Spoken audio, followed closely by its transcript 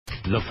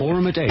The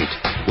Forum at 8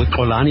 with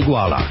Xolani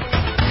Gwala.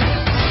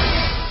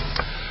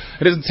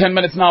 It is 10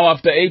 minutes now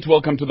after 8.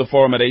 Welcome to the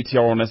Forum at 8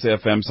 here on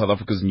SAfm, South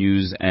Africa's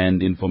news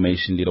and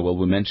information leader. Well,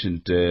 we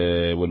mentioned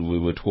when we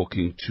were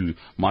talking to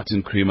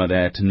Martin Creamer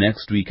that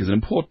next week is an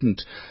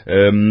important,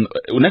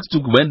 next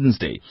week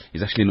Wednesday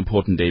is actually an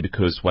important day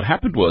because what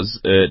happened was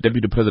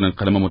Deputy President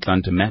Xolani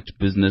Gwala met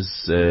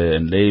business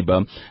and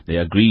labor. They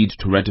agreed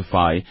to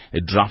ratify a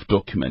draft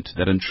document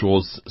that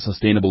ensures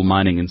sustainable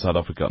mining in South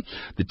Africa.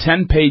 The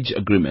 10-page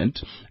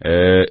agreement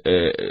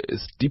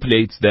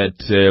stipulates that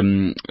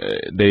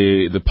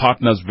the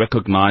partners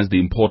recognize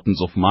the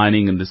importance of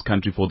mining in this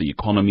country for the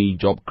economy,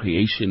 job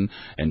creation,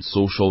 and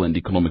social and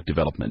economic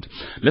development.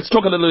 Let's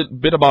talk a little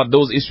bit about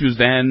those issues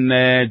then.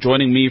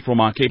 Joining me from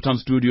our Cape Town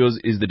studios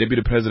is the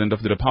Deputy President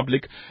of the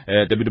Republic,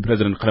 Deputy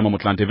President Xolani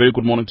Gwala. Very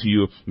good morning to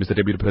you, Mr.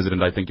 Deputy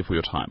President. I thank you for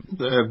your time.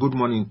 Good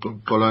morning,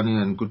 Xolani,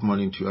 and good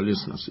morning to your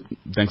listeners.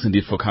 Thanks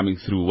indeed for coming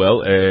through.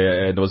 Well,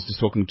 I was just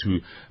talking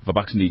to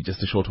Vabakshini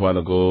just a short while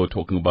ago,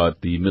 talking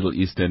about the Middle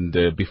East,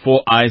 and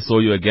before I saw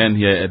you again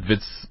here at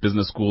Wits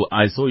Business School,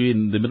 I saw you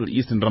in the Middle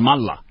East in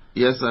Ramallah.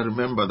 Yes, I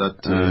remember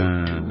that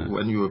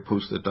when you were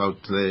posted out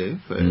there,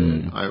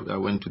 I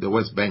went to the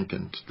West Bank,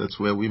 and that's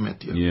where we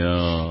met here.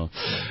 Yeah.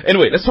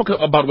 Anyway, let's talk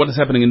about what is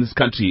happening in this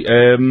country.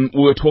 We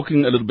were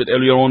talking a little bit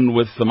earlier on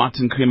with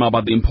Martin Creamer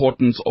about the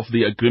importance of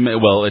the agreement,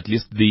 well, at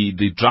least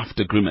the draft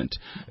agreement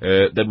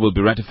that will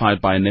be ratified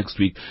by next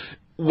week.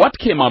 What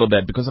came out of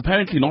that? Because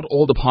apparently not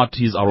all the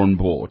parties are on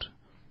board.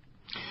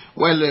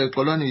 Well,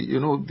 Xolani,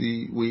 you know,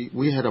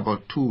 we had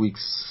about 2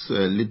 weeks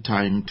lead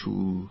time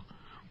to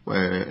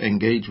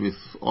engage with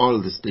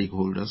all the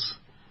stakeholders,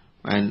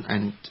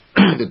 and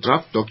the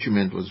draft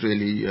document was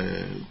really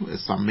a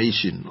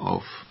summation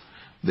of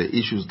the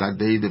issues that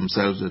they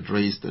themselves had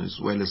raised, as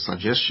well as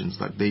suggestions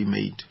that they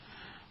made.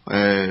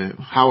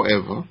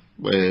 However,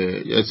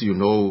 as you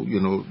know,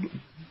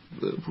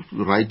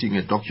 writing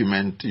a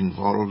document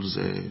involves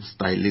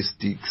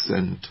stylistics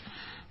and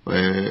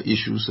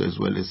issues as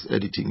well as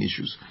editing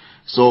issues.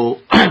 So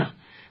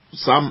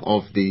some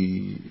of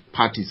the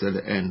parties at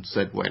the end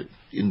said, well,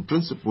 in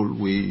principle,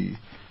 we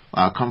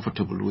are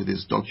comfortable with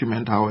this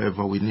document.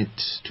 However, we need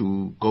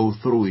to go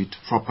through it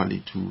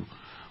properly to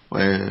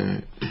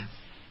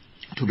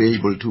be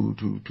able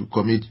to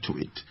commit to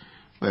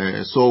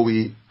it. So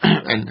we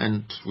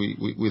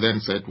then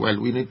said, well,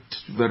 we need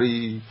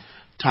very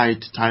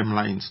tight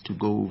timelines to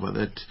go over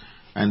that.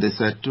 And they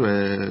said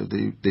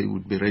they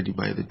would be ready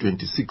by the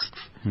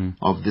 26th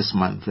of this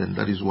month. And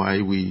that is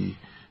why we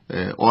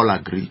all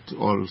agreed,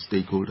 all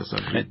stakeholders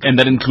agreed. And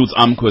that includes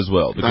AMCO as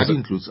well? That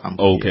includes AMCO.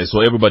 Okay, yes.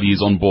 So everybody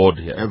is on board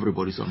here.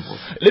 Everybody's on board.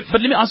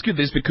 But let me ask you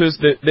this, because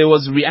there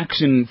was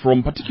reaction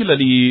from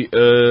particularly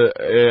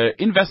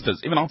investors,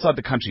 even outside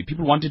the country.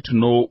 People wanted to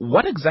know,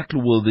 what exactly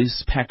will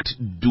this pact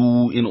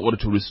do in order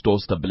to restore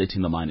stability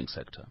in the mining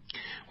sector?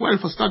 Well,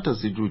 for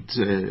starters, it would,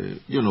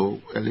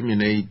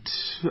 eliminate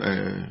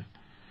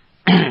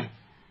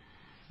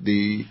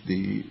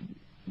the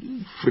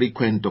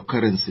frequent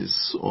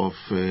occurrences of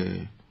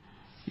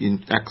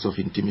in acts of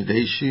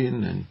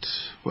intimidation and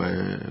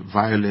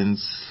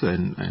violence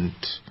and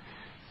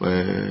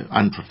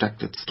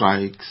unprotected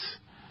strikes.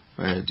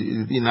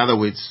 In other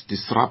words,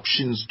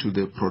 disruptions to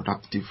the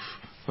productive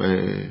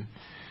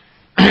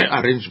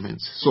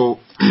arrangements. So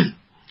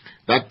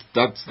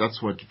that's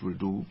what it will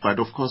do. But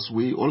of course,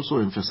 we also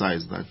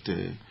emphasize that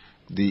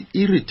the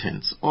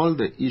irritants, all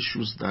the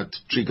issues that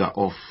trigger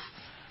off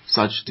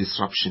such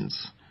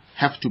disruptions,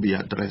 have to be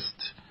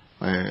addressed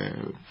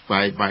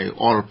by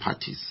all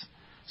parties.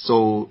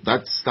 So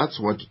that's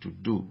what it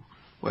would do,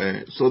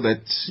 so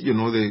that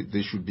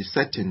there should be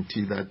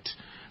certainty that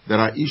there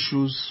are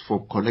issues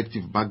for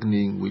collective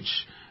bargaining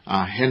which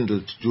are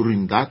handled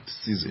during that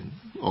season,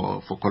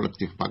 or for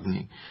collective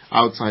bargaining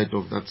outside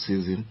of that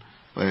season.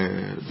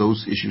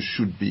 Those issues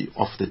should be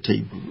off the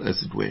table,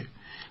 as it were.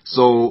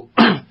 So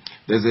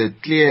there's a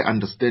clear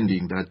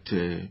understanding that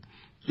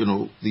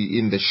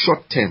in the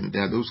short term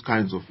there are those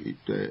kinds of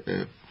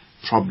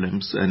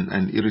problems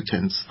and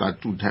irritants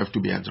that would have to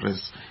be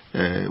addressed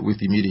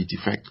with immediate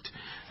effect.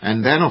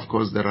 And then, of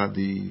course, there are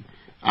the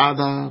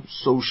other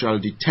social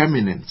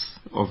determinants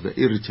of the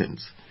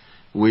irritants,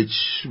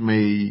 which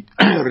may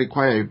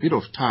require a bit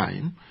of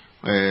time.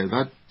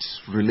 That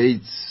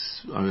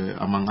relates,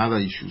 among other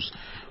issues,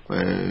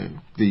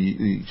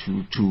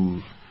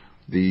 to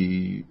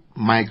the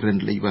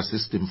migrant labor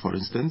system, for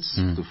instance.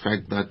 The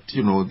fact that,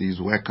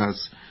 these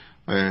workers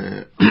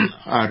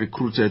are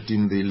recruited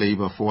in the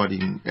labor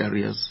forwarding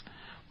areas,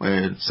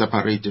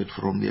 separated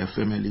from their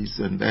families,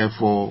 and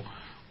therefore,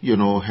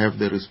 have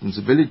the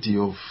responsibility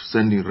of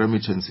sending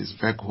remittances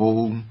back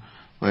home,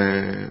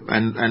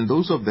 and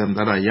those of them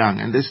that are young,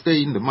 and they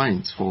stay in the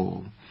mines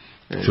for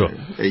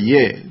a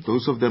year.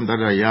 Those of them that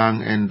are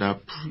young end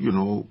up,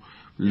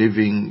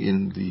 living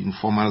in the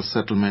informal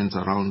settlements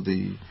around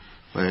the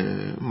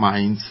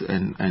mines,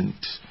 and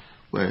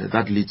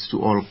that leads to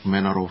all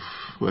manner of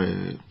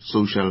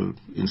social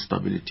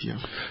instability. Yeah.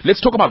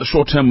 Let's talk about the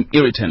short-term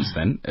irritants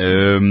then.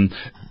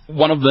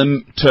 One of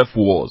them, turf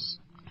wars.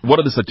 What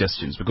are the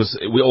suggestions? Because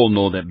we all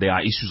know that there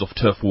are issues of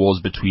turf wars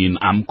between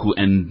AMCU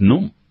and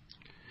NUM.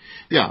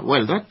 Yeah,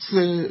 well, that's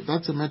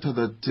a matter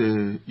that,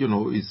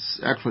 is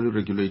actually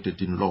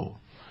regulated in law,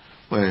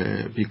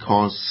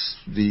 because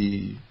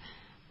the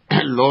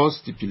law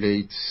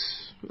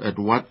stipulates at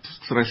what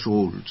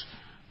threshold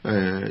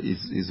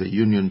is a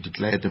union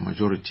declared a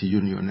majority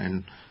union,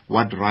 and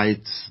what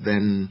rights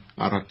then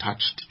are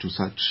attached to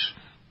such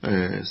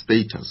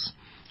status.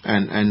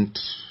 And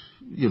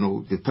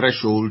the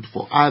threshold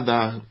for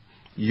other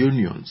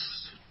unions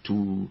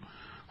to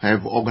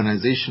have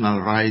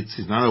organizational rights,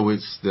 in other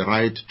words, the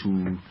right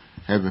to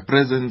have a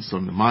presence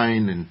on the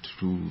mine and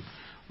to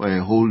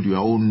hold your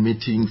own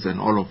meetings and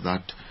all of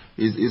that,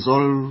 is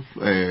all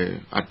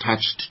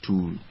attached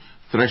to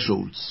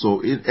thresholds.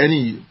 So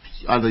any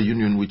other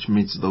union which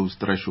meets those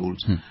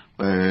thresholds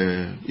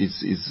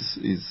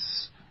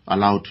is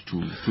allowed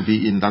to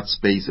be in that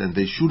space, and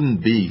there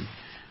shouldn't be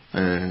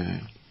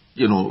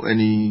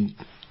any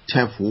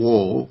turf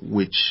war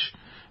which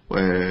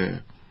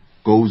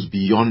goes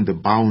beyond the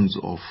bounds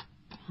of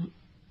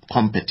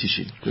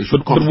competition.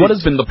 But what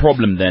has been the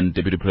problem then,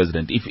 Deputy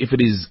President? If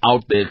it is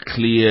out there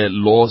clear,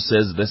 law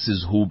says this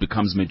is who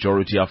becomes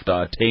majority after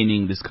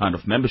attaining this kind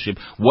of membership,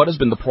 what has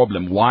been the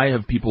problem? Why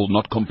have people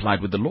not complied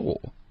with the law?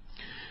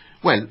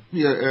 Well,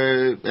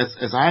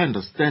 as I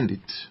understand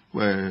it,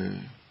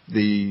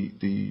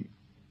 the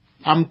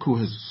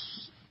AMCU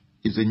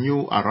is a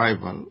new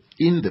arrival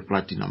in the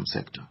platinum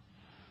sector.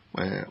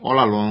 All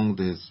along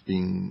there's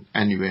been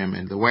NUM,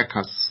 and the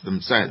workers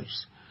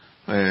themselves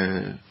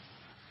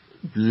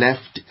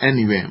left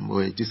NUM,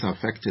 were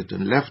disaffected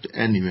and left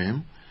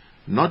NUM,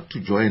 not to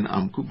join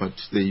AMCU, but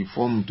they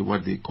formed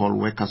what they call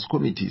workers'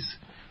 committees.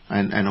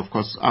 And of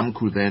course,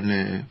 AMCU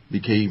then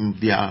became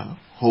their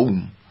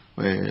home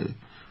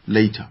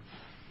later.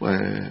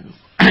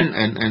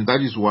 And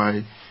that is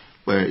why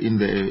in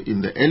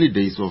the early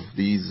days of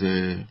these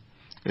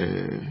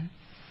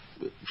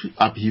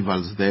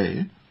upheavals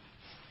there,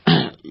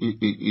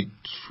 it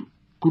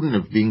couldn't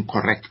have been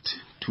correct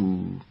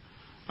to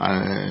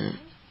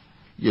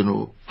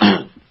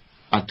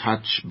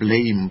attach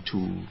blame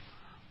to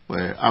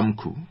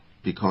AMCU,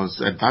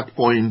 because at that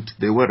point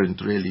they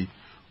weren't really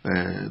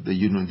the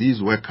union.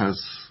 These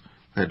workers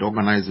had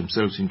organized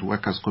themselves into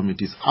workers'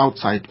 committees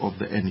outside of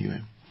the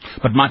NUM.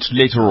 But much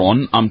later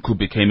on, AMCU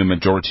became a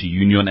majority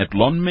union at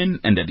Lonmin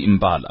and at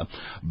Impala.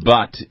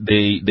 But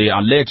they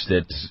allege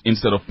that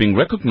instead of being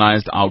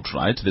recognized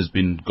outright, there's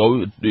been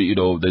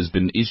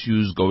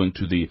issues going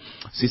to the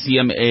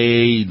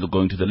CCMA,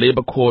 going to the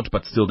Labour Court,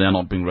 but still they are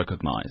not being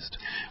recognized.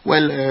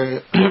 Well,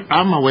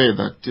 I'm aware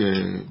that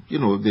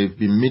they've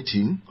been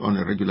meeting on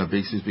a regular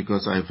basis,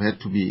 because I've had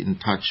to be in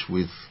touch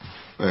with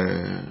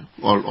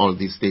all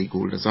these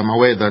stakeholders. I'm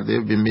aware that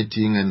they've been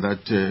meeting and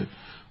that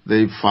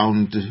they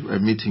found a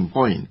meeting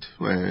point,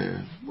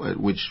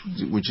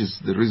 which is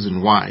the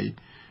reason why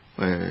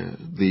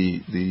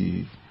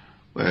the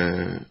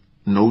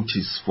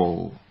notice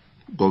for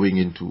going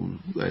into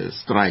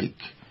strike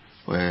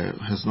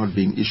has not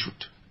been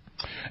issued.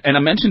 And I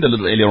mentioned a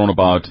little earlier on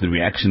about the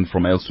reaction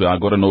from elsewhere. I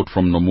got a note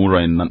from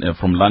Nomura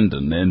from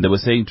London, and they were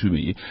saying to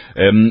me,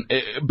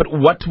 but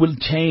what will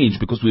change?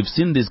 Because we've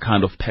seen these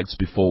kind of pacts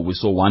before. We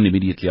saw one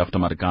immediately after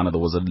Marikana. There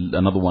was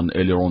another one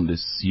earlier on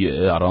this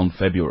year, around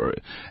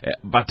February.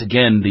 But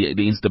again,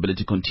 the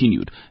instability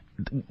continued.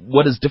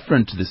 What is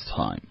different this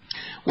time?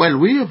 Well,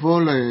 we have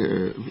all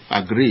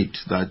agreed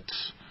that,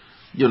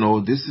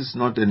 this is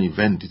not an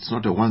event. It's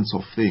not a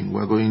once-off thing.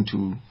 We're going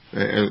to,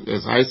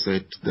 as I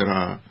said, there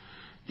are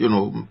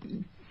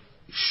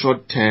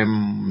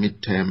short-term,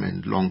 mid-term,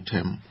 and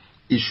long-term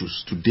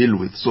issues to deal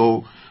with.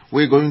 So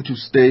we're going to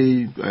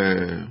stay,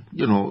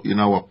 in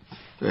our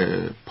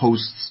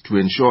posts to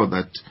ensure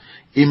that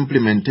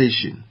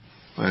implementation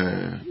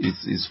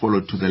is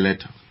followed to the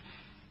letter.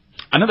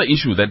 Another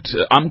issue that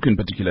AMCU in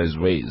particular has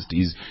raised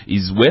is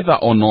whether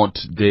or not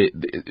the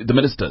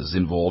ministers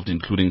involved,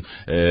 including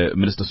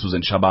Minister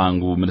Susan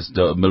Shabangu,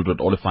 Minister Mildred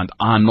Oliphant,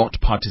 are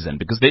not partisan,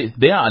 because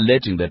they are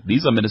alleging that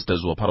these are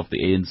ministers who are part of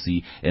the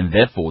ANC, and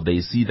therefore they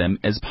see them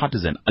as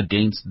partisan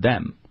against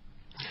them.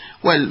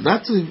 Well,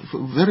 that's the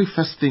very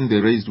first thing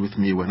they raised with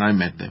me when I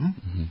met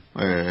them.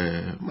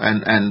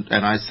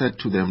 And I said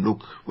to them,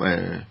 look,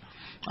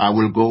 I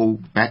will go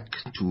back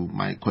to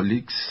my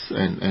colleagues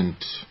and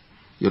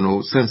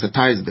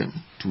sensitize them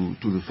to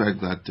the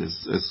fact that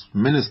as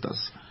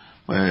ministers,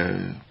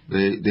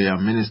 they are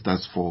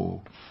ministers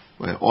for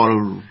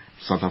all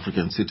South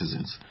African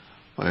citizens.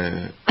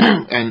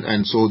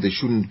 And so they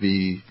shouldn't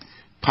be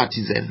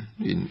partisan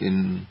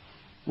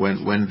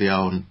when they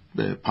are on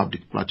the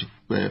public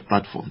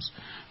platforms.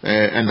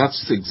 And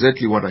that's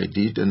exactly what I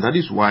did. And that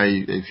is why,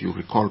 if you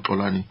recall,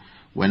 Xolani,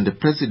 when the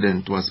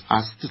president was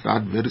asked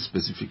that very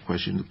specific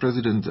question, the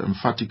president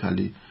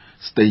emphatically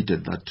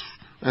stated that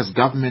as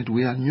government,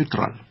 we are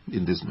neutral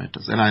in these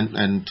matters.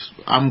 And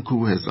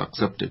AMCU has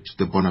accepted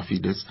the bona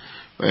fides.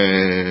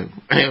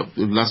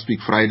 Last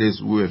week,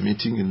 Fridays, we were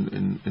meeting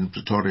in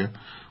Pretoria.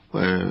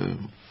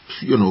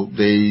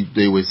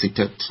 they were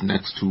seated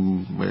next to,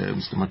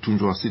 Mr.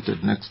 Matunjo was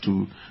seated next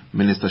to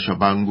Minister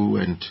Shabangu,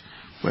 and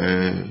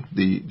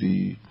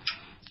the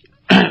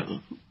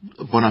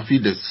bona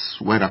fides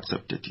were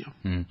accepted here.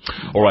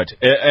 All right.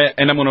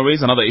 And I'm going to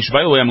raise another issue.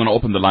 By the way, I'm going to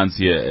open the lines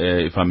here,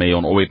 if I may,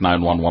 on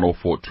 0891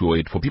 104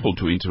 208 for people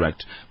to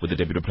interact with the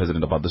Deputy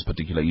President about this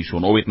particular issue.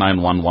 On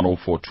 0891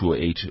 104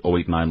 208,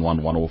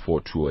 0891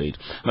 104 208.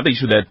 Another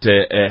issue that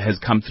has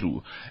come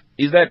through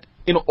is that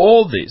in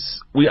all this,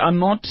 we are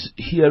not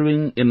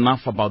hearing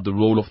enough about the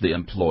role of the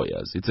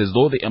employers. It's as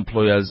though the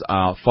employers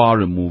are far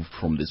removed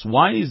from this.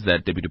 Why is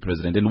that, Deputy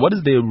President? And what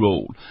is their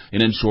role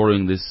in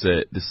ensuring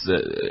that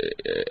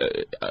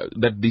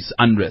this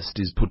unrest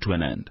is put to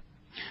an end?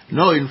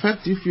 No, in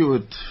fact, if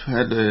you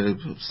had a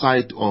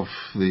sight of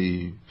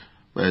the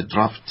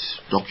draft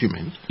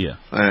document,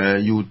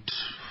 you would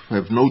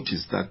have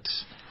noticed that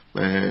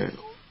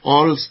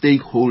all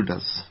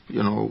stakeholders,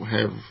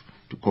 have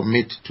to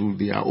commit to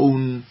their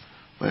own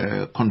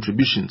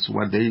contributions,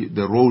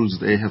 the roles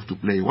they have to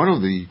play. One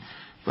of the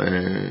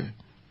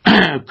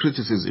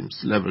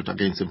criticisms leveled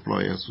against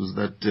employers was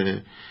that,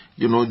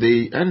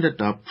 they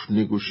ended up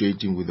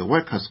negotiating with the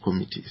workers'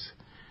 committees,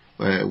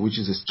 which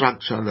is a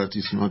structure that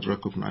is not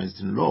recognized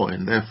in law,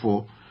 and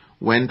therefore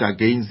went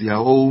against their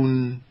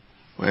own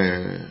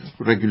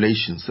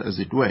regulations, as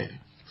it were.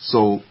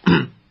 So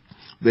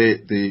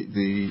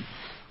the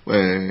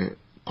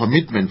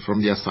commitment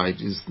from their side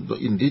is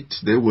indeed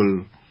they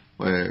will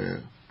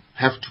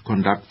have to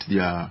conduct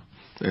their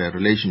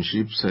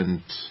relationships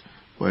and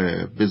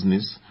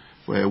business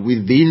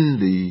within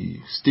the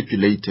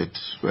stipulated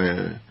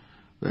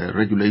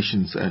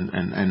regulations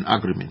and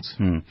agreements.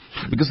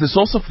 Because the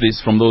source of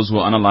this, from those who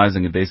are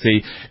analyzing it, they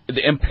say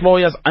the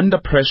employers, under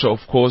pressure,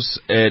 of course,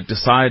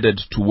 decided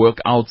to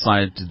work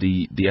outside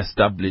the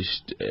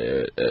established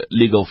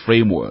legal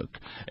framework,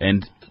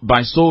 and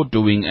by so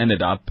doing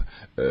ended up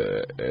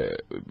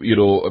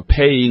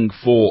paying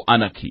for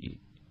anarchy.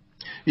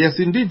 Yes,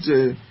 indeed.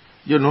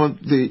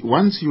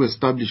 Once you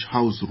establish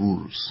house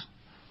rules,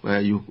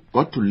 you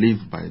got to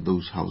live by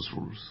those house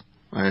rules.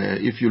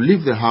 If you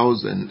leave the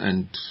house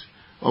and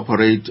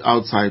operate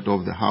outside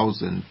of the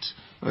house and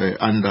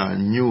under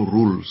new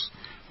rules,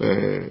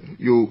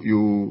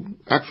 you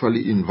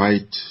actually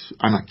invite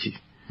anarchy.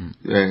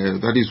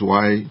 That is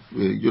why,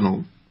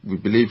 we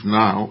believe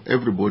now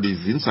everybody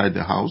is inside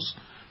the house,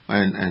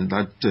 and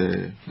that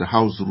the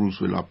house rules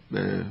will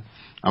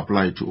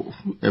apply to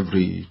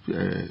every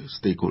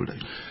stakeholder.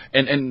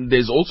 And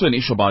there's also an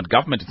issue about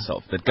government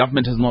itself, that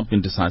government has not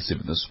been decisive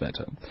in this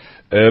matter.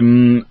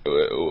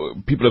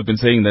 People have been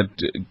saying that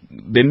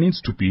there needs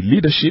to be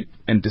leadership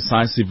and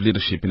decisive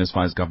leadership in as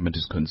far as government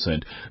is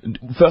concerned.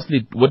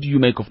 Firstly, what do you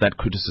make of that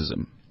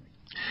criticism?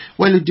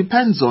 Well, it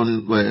depends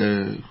on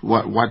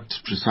what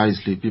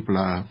precisely people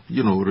are,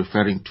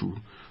 referring to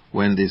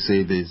when they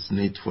say there's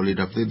need for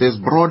leadership. There's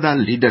broader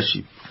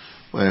leadership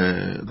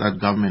that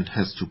government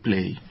has to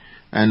play.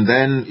 And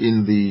then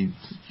in the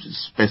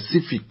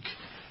specific,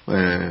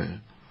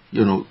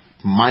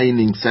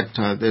 mining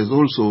sector, there's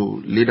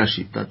also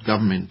leadership that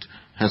government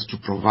has to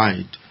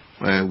provide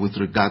with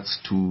regards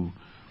to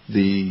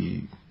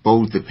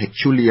both the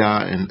peculiar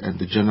and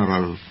the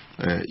general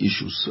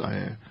issues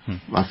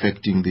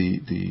affecting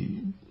the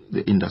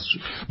industry.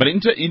 But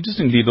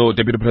interestingly, though,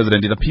 Deputy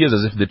President, it appears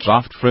as if the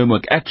draft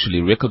framework actually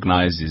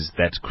recognizes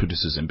that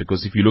criticism,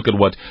 because if you look at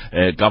what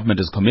government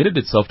has committed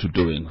itself to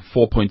doing,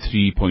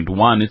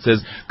 4.3.1, it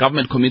says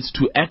government commits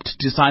to act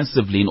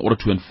decisively in order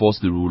to enforce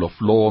the rule of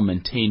law,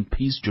 maintain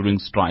peace during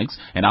strikes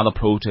and other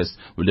protests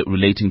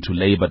relating to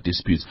labor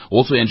disputes,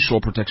 also ensure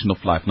protection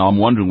of life. Now, I'm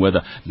wondering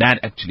whether that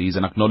actually is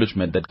an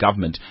acknowledgement that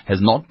government has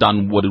not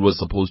done what it was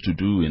supposed to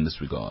do in this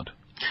regard.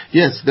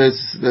 Yes,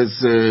 there's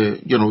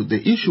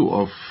the issue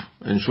of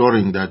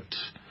ensuring that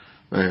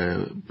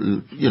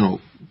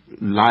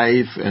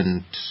life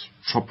and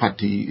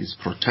property is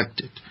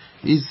protected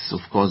is, of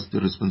course, the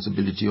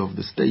responsibility of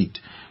the state,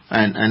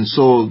 and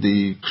so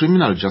the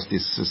criminal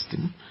justice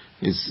system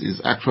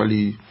is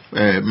actually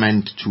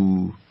meant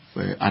to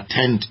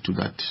attend to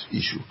that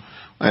issue,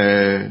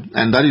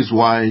 and that is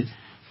why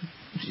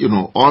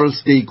all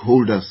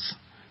stakeholders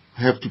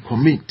have to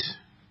commit,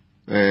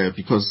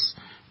 because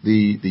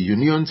the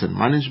unions and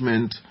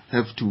management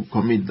have to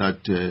commit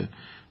that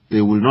they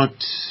will not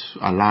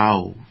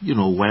allow,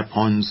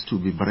 weapons to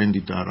be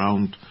brandished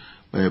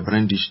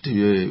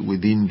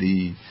within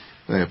the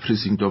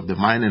precinct of the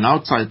mine and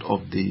outside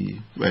of the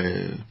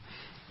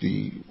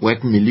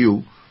work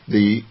milieu.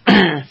 The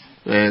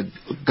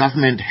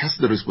government has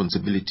the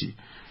responsibility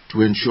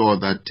to ensure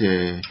that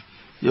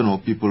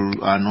people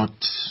are not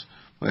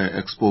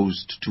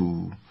exposed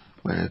to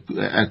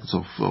acts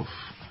of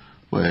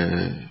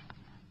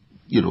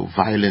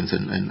violence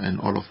and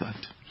all of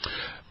that.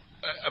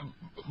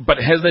 But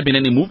has there been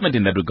any movement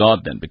in that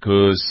regard then?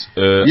 Because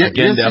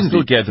again, there are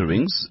still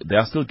gatherings. There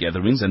are still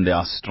gatherings, and there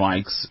are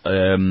strikes.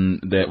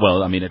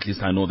 Well, I mean, at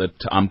least I know that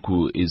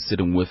AMCU is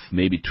sitting with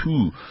maybe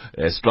 2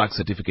 strike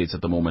certificates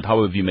at the moment.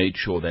 How have you made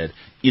sure that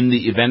in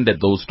the event that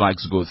those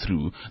strikes go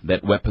through,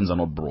 that weapons are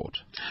not brought?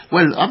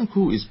 Well,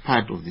 AMCU is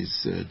part of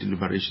these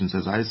deliberations,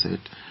 as I said,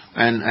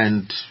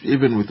 and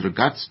even with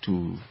regards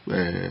to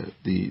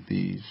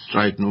the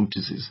strike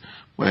notices,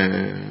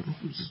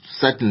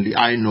 certainly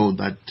I know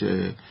that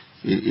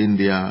in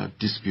their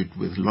dispute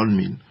with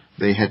Lonmin,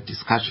 they had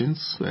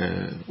discussions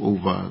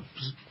over,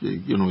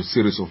 a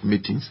series of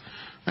meetings,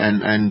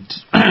 and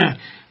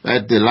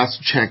at the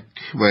last check,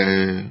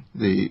 where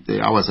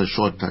I was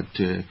assured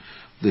that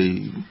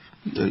they,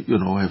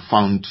 have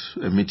found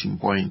a meeting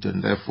point,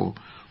 and therefore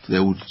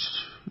there would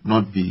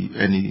not be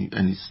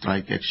any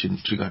strike action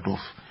triggered off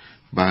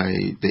by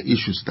the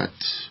issues that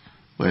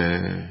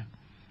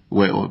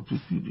were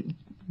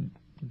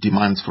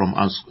demands from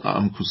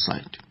AMCU's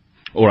side.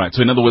 All right.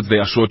 So in other words, they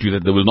assured you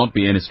that there will not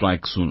be any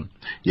strike soon.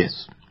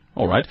 Yes.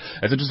 All right.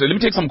 That's interesting. Let me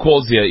take some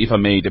calls here, if I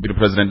may, Deputy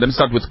President. Let me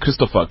start with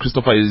Christopher.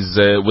 Christopher is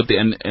with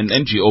an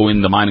NGO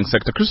in the mining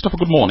sector. Christopher,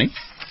 good morning.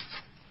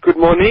 Good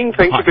morning.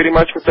 Thank you very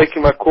much for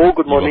taking my call.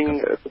 Good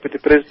morning, Deputy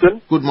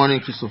President. Good morning,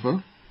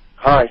 Christopher.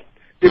 Hi.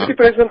 Deputy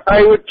President,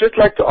 I would just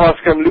like to ask,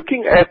 I'm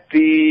looking at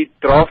the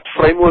draft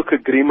framework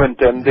agreement,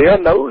 and there are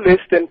no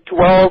less than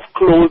 12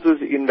 clauses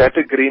in that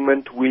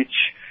agreement which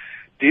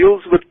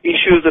deals with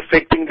issues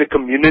affecting the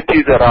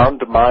communities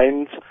around the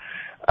mines.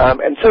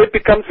 And so it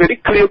becomes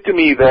very clear to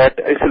me that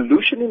a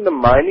solution in the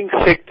mining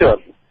sector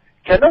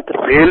cannot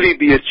really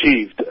be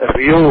achieved. A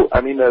real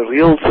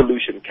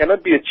solution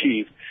cannot be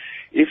achieved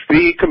if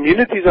the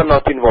communities are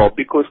not involved,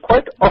 because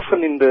quite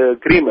often in the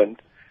agreement,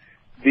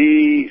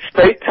 the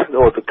state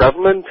or the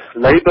government,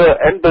 labor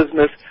and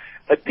business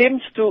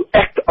attempts to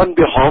act on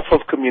behalf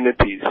of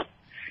communities.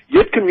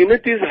 Yet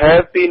communities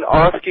have been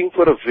asking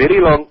for a very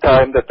long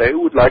time that they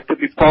would like to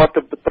be part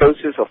of the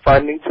process of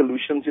finding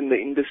solutions in the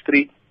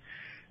industry.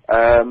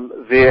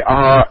 There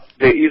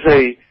is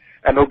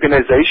an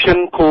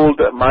organization called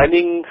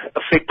Mining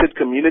Affected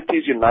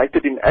Communities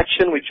United in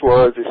Action, which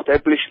was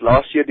established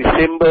last year,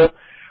 December,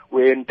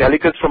 when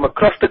delegates from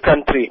across the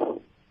country,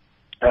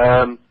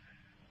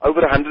 over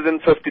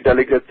 150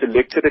 delegates,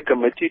 elected a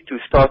committee to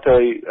start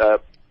a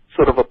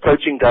sort of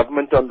approaching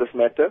government on this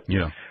matter.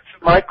 Yeah.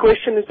 So my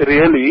question is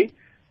really,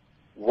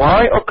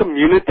 why are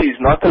communities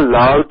not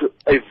allowed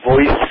a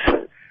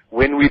voice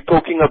when we're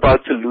talking about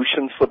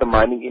solutions for the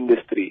mining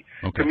industry?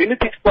 Okay.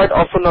 Communities quite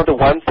often are the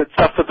ones that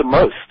suffer the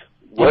most.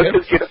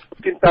 Workers get a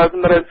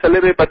 15,000 rand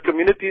salary, but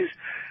communities,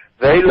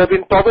 they live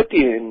in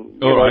poverty,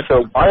 and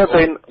so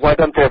why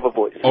don't they have a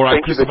voice? All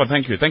right, Christopher,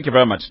 thank you. Thank you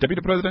very much.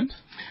 Deputy President?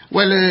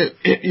 Well,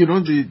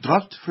 the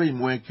draft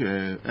framework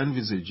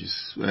envisages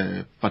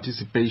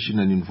participation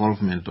and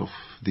involvement of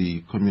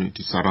the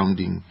community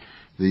surrounding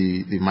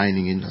the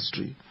mining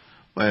industry,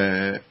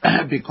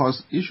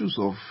 because issues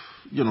of,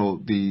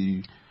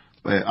 the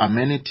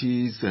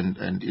amenities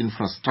and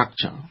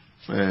infrastructure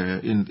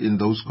in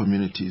those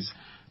communities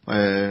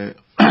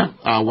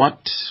are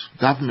what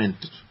government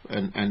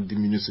and the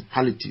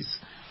municipalities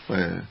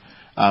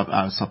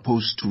are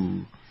supposed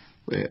to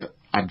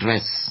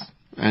address.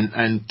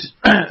 And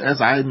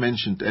as I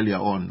mentioned earlier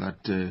on,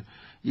 that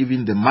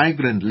even the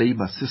migrant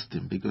labor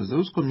system, because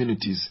those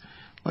communities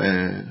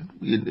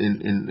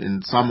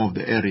in some of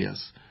the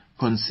areas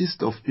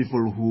consist of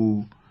people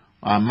who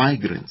are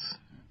migrants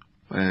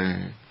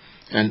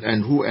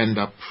and who end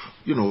up,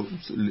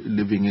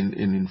 living in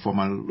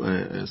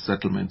informal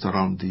settlements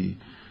around the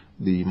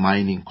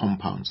mining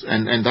compounds.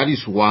 And that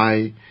is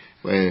why,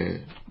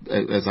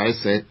 as I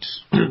said,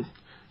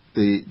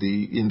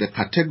 in the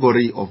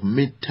category of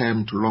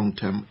mid-term to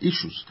long-term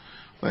issues,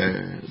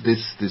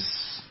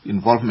 this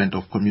involvement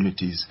of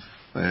communities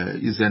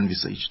is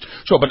envisaged.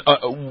 Sure, but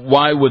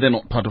why were they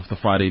not part of the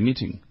Friday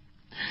meeting?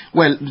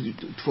 Well,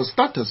 for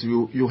starters,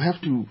 you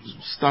have to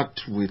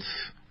start with,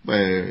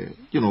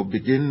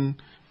 begin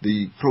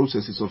the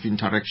processes of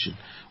interaction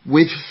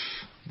with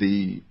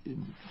the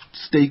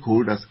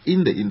stakeholders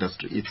in the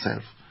industry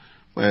itself.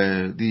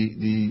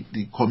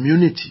 The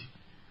community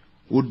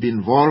would be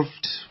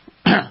involved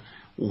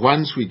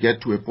once we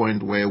get to a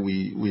point where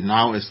we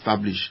now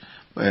establish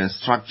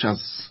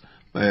structures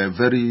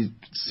very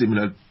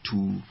similar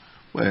to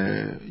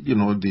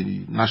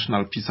the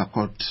National Peace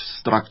Accord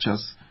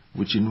structures,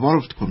 which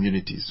involved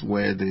communities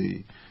where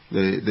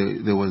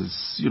there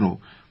was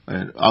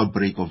an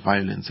outbreak of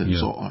violence and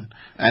so on.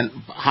 And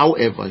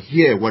however,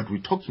 here what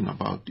we're talking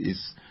about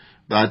is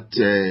that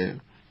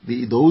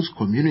those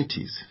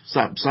communities,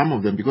 some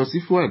of them, because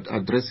if we're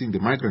addressing the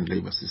migrant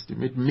labor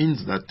system, it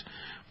means that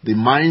the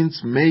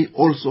mines may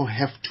also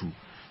have to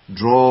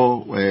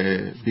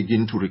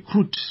begin to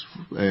recruit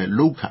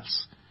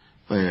locals,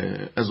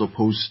 as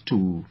opposed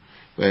to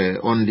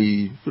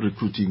only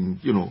recruiting,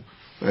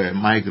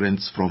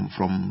 migrants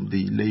from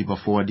the labor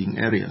forwarding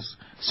areas.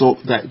 So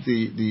that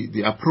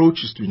the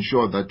approach is to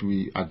ensure that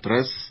we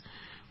address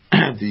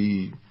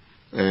the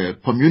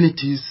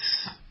communities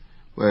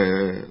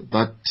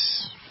that,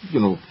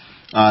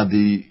 are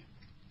the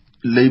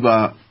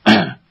labor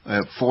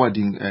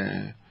forwarding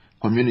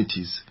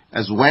communities,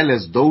 as well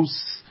as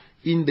those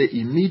in the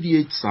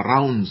immediate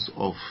surrounds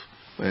of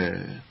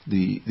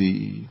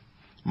the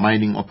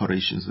mining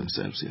operations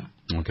themselves.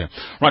 Okay.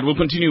 Right, we'll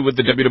continue with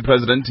the Deputy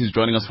President. He's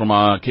joining us from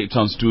our Cape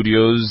Town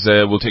studios.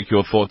 We'll take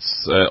your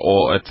thoughts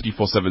or at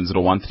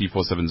 34701,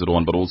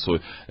 34701, but also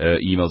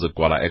emails at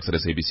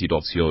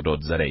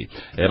gwala@sabc.co.za.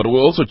 But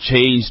we'll also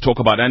talk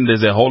about, and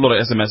there's a whole lot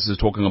of SMSs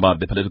talking about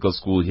the political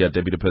school here,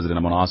 Deputy President.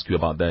 I'm going to ask you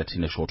about that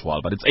in a short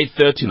while. But it's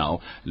 8:30 now.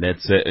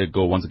 Let's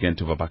go once again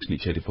to Vabakshni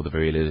Chetty for the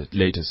very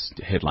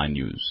latest headline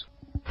news.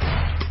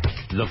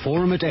 The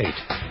Forum at 8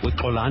 with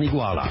Xolani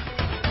Gwala.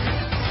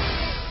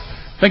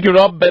 Thank you,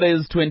 Rob. It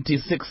is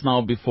 26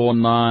 now before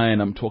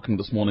 9. I'm talking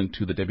this morning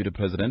to the Deputy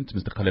President,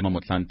 Mr. Kgalema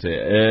Motlanthe,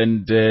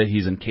 and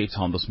he's in Cape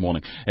Town this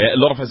morning. A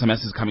lot of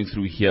SMSs coming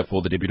through here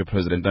for the Deputy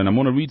President, and I'm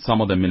going to read some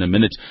of them in a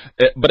minute.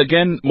 But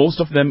again, most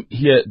of them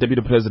here,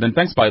 Deputy President,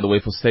 thanks, by the way,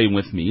 for staying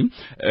with me.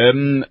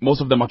 Most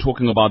of them are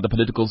talking about the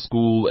political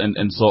school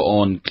and so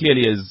on.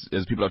 Clearly,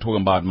 as people are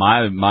talking about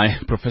my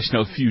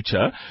professional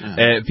future,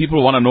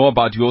 people want to know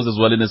about yours as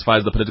well in as far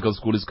as the political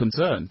school is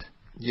concerned.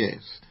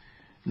 Yes.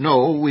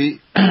 No, we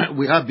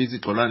are busy,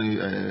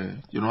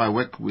 Xolani. I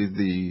work with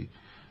the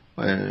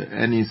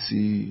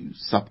NEC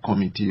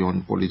subcommittee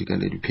on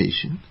political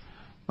education,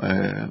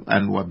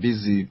 and we're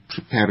busy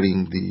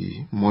preparing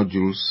the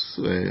modules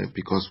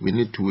because we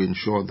need to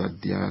ensure that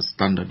they are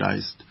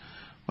standardized,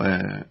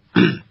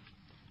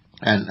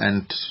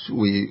 and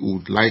we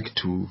would like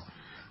to,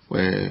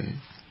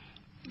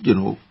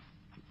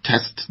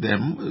 test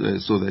them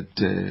so that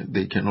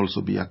they can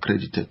also be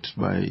accredited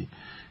by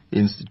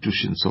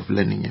institutions of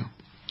learning.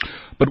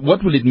 But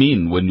what will it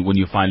mean when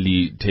you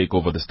finally take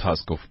over this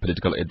task of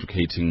political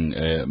educating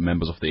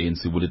members of the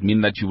ANC? Will it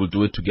mean that you will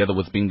do it together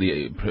with being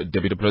the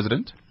Deputy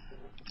President?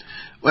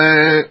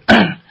 My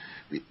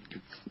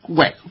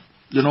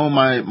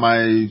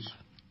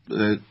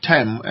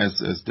term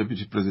as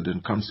Deputy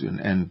President comes to an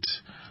end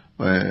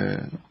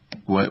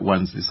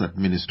once this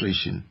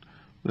administration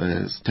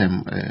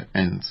term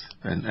ends,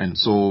 and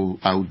so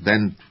I would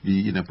then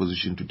be in a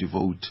position to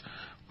devote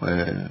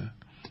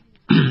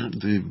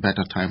the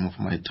better time of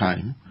my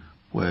time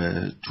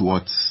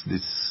towards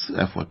this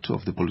effort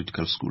of the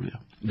political school.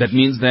 That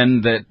means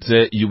then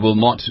that you will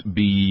not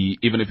be,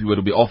 even if you were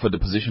to be offered the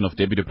position of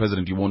Deputy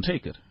President, you won't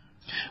take it?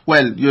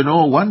 Well,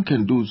 one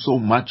can do so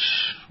much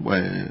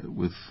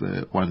with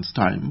one's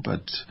time,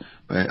 but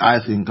I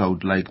think I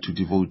would like to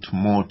devote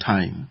more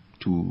time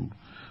to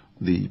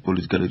the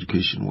political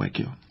education work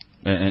here.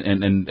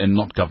 And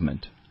not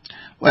government?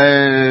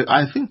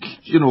 I think,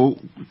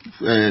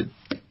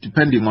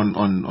 depending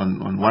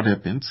on what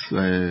happens,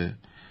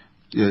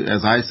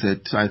 as I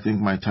said, I think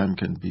my time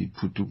can be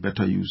put to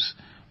better use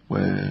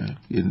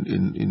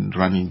in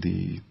running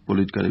the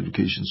political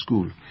education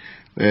school.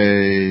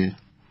 I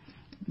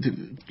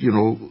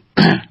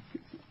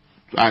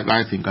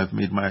think I've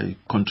made my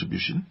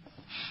contribution.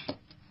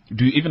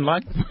 Do you even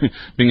like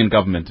being in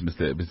government,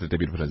 Mr.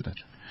 Deputy President?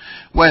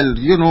 Well,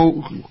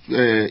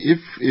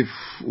 if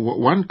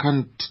one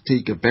can't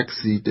take a back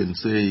seat and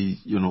say,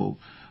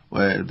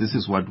 this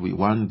is what we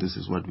want,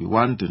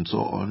 and so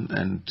on,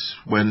 and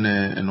when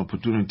an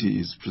opportunity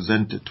is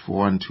presented for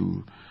one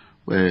to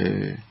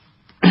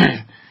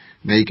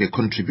make a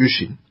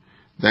contribution,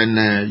 then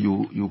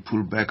you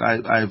pull back.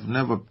 I've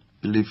never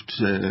believed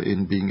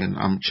in being an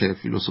armchair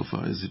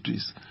philosopher as it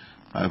is.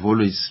 I've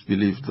always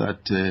believed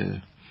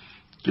that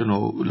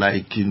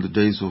like in the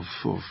days of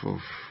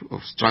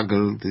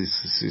struggle,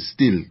 this is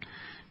still,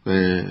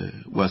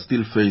 we're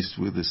still faced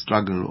with the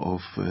struggle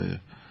of,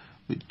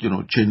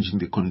 changing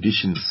the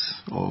conditions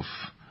of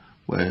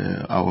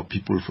our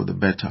people for the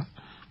better.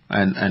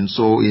 And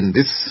so in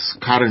this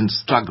current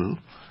struggle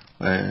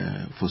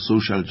for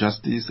social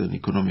justice and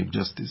economic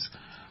justice,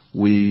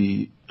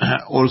 we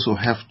also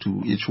have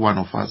to, each one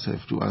of us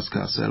have to ask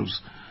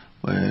ourselves,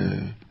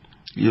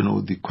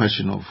 the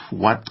question of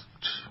what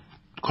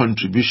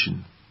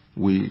contribution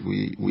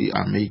we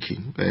are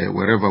making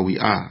wherever we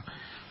are,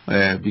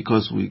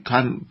 because we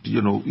can't,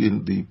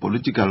 in the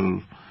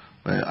political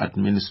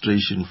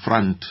administration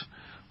front,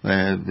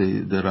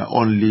 there are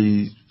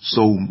only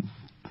so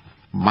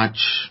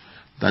much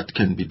that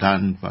can be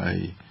done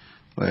by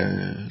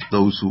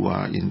those who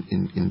are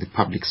in the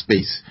public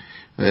space,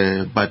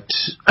 but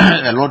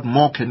a lot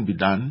more can be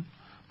done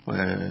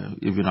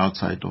even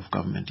outside of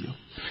government here.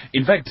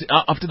 In fact,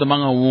 after the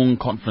Mangaung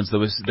conference,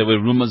 there were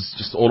rumors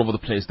just all over the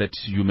place that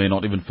you may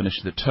not even finish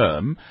the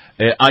term.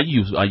 Are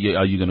you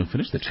going to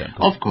finish the term?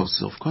 Of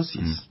course,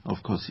 yes.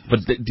 Of course, yes. But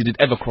did it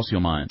ever cross your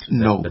mind?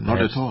 No,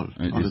 not at all.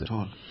 Not at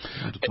all.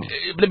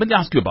 Let me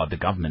ask you about the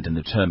government and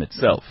the term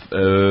itself.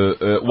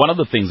 One of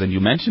the things, and you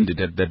mentioned it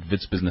at that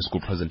Wits Business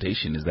School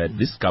presentation, is that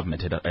this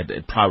government had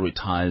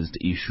prioritized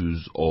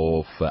issues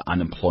of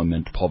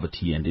unemployment,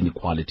 poverty, and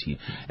inequality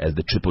as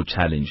the triple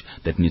challenge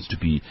that needs to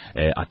be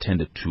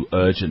attended to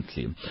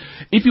urgently.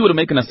 If you were to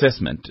make an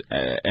assessment,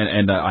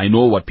 and I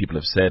know what people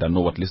have said, I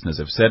know what listeners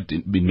have said,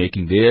 been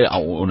making their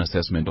own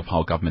assessment of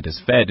how government has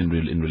fared in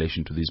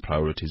relation to these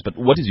priorities, but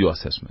what is your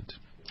assessment?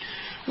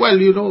 Well,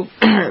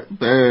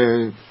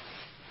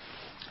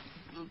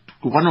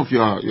 one of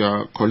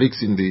your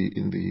colleagues in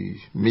the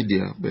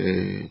media,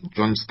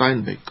 John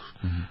Steinbeck,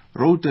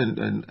 wrote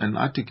an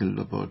article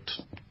about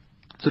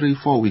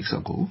 3-4 weeks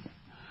ago,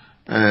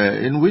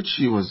 in which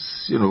he was,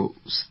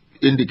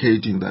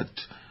 indicating that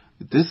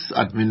this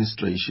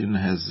administration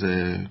has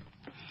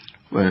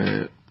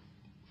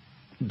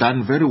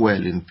done very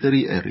well in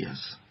 3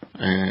 areas,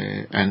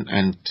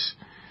 and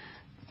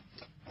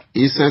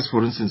he says,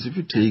 for instance, if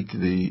you take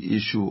the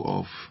issue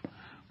of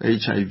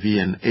HIV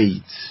and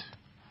AIDS,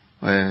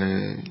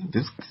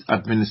 this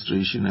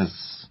administration has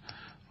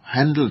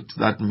handled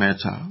that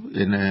matter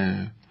in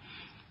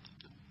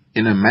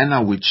a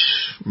manner which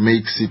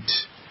makes it,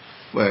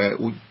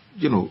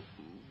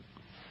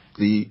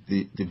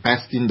 the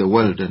best in the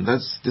world, and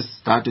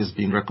that has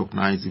been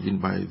recognized even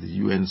by the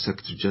UN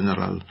Secretary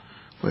General,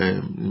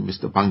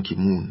 Mr. Ban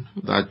Ki-moon,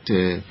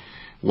 that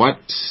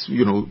what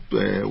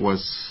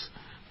was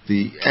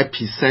the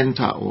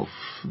epicenter of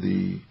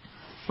the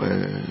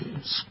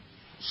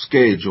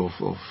scourge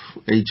of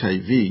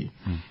HIV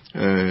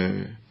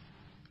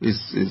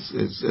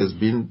has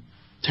been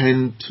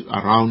turned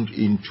around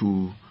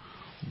into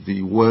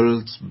the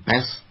world's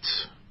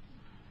best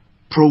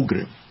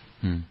program,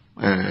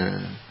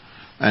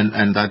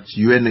 and that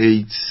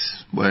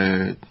UNAIDS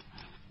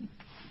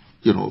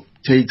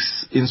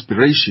takes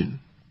inspiration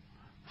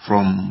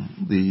from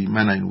the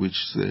manner in which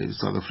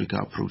South Africa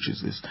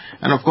approaches this.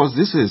 And of course,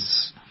 this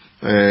has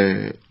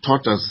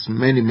taught us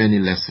many, many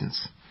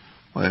lessons,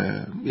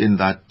 in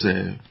that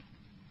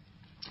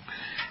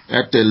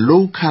at the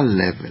local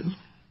level,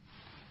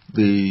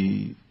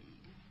 the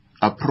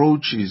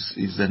approach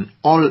is an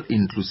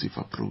all-inclusive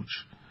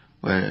approach.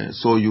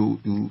 So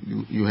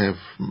you have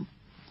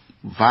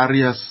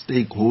various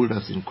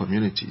stakeholders in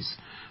communities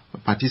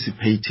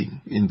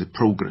participating in the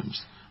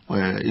programs.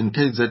 In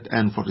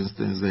KZN, for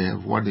instance, they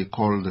have what they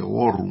call the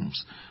war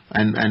rooms,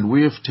 and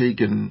we have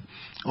taken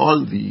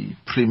all the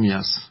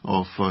premiers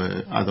of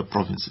other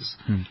provinces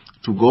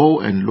to go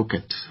and look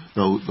at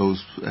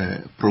those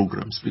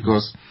programs,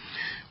 because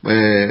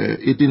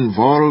it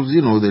involves,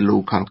 the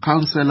local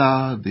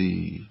councillor,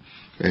 the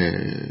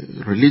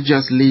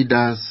religious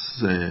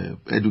leaders,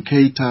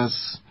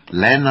 educators,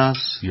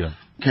 learners,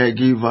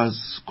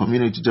 caregivers,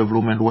 community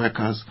development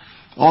workers,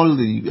 all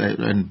the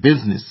and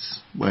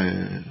business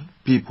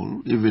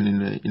people, even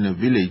in a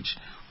village.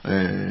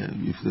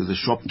 If there's a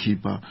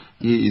shopkeeper,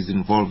 he is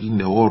involved in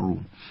the war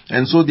room,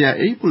 and so they are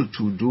able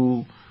to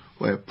do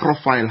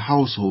profile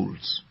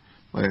households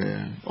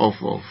of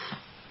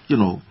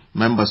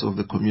members of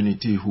the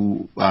community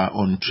who are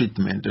on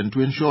treatment, and to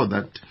ensure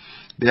that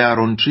they are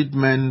on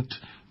treatment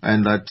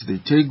and that they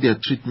take their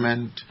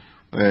treatment,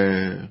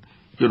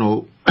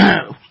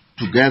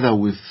 together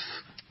with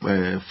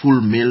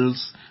full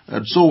meals.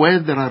 And so where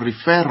there are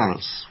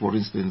referrals, for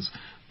instance,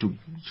 to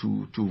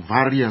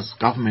various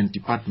government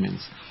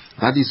departments,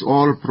 that is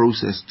all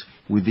processed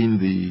within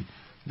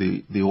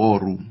the war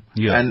room.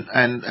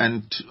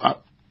 And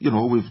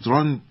we've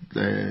drawn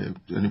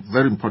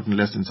very important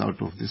lessons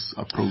out of this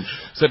approach.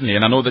 Certainly,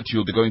 and I know that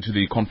you'll be going to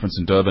the conference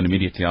in Durban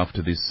immediately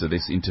after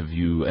this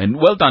interview. And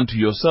well done to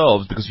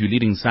yourselves, because you're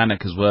leading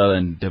SANAC as well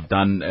and have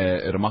done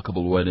a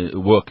remarkable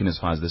work in as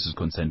far as this is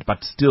concerned.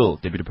 But still,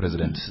 Deputy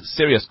President,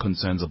 serious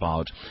concerns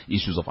about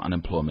issues of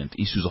unemployment,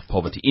 issues of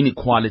poverty,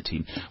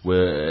 inequality.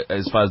 Where,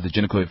 as far as the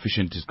Gini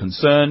coefficient is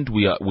concerned,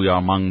 we are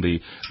among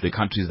the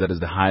countries that is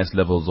the highest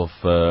levels of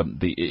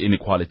the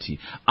inequality.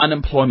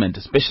 Unemployment,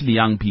 especially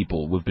young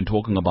people. We've been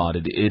talking about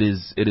it. It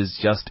is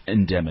just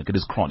endemic. It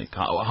is chronic.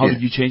 How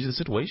did you change the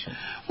situation?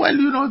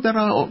 Well, there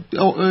are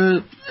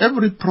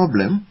every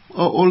problem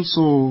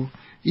also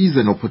is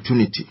an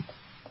opportunity,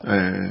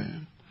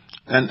 and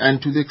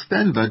to the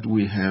extent that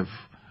we have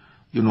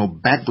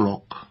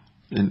backlog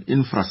in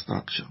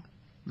infrastructure,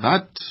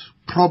 that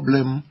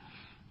problem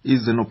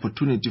is an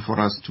opportunity for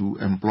us to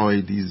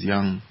employ these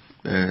young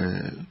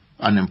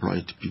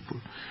unemployed people,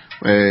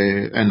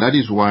 and that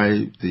is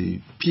why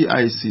the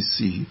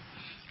PICC,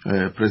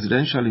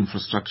 Presidential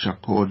Infrastructure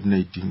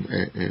Coordinating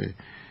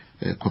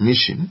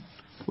Commission,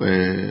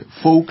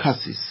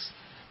 focuses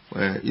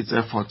its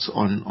efforts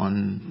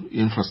on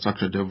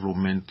infrastructure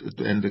development,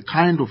 and the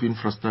kind of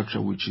infrastructure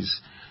which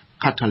is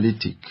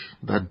catalytic,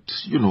 that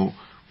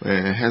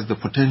has the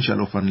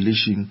potential of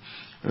unleashing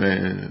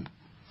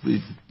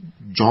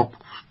jobs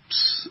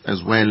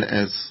as well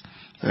as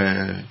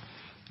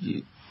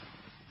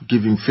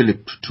giving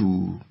fillip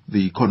to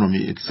the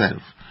economy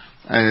itself.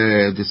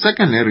 The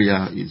second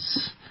area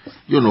is,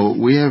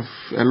 we have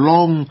a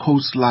long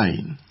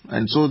coastline,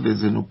 and so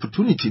there's an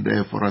opportunity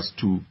there for us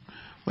to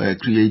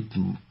create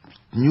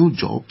new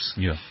jobs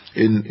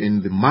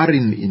in the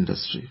marine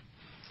industry.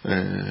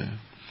 And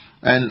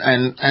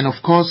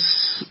of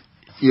course,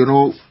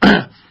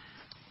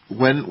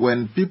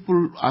 when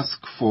people ask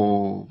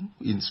for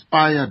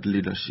inspired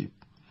leadership,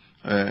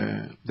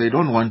 they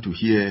don't want to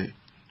hear,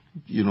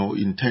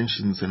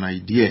 intentions and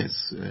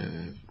ideas,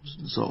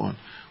 so on.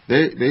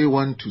 They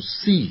want to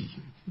see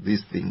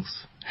these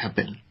things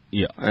happen.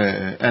 Yeah.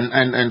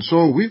 And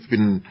so we've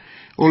been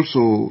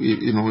also,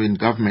 in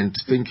government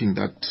thinking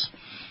that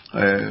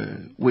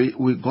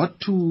we got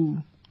to,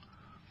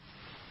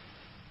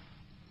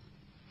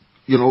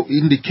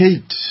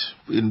 indicate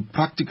in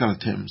practical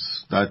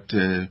terms that,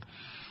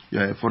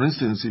 for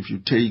instance, if you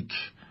take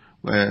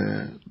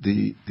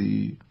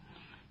the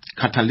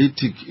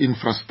catalytic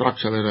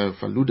infrastructure that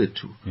I've alluded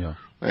to,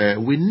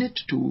 we need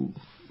to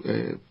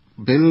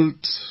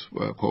build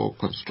or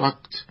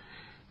construct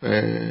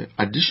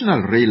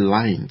additional rail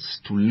lines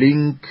to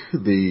link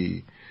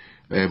the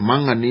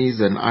manganese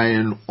and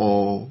iron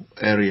ore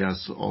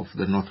areas of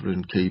the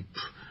Northern Cape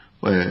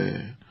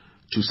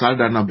to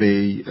Saldanha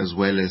Bay as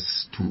well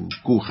as to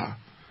Kuha.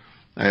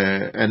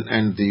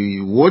 And the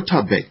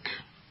Waterberg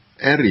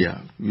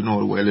area,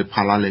 where the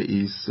Palale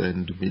is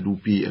and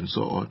Medupi and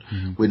so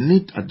on, we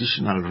need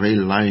additional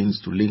rail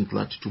lines to link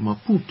that to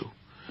Maputo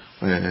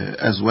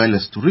as well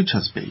as to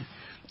Richards Bay.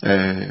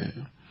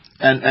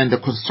 And the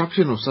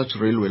construction of such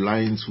railway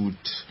lines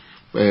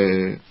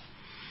would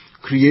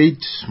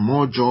create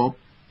more job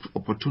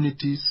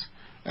opportunities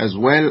as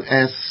well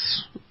as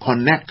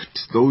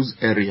connect those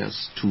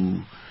areas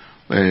to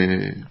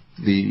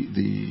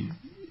the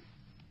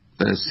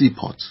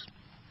seaports.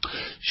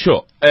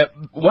 Sure.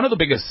 One of the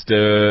biggest,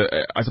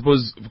 I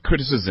suppose,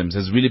 criticisms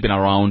has really been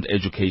around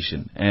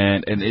education,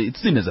 and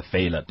it's seen as a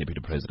failure, Deputy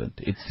President.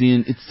 It's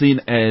seen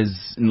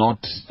as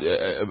not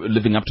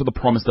living up to the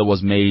promise that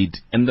was made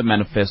in the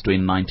manifesto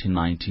in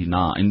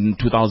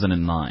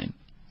 2009.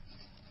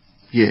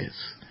 Yes.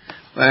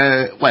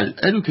 Well,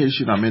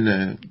 education,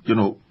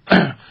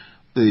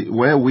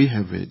 where we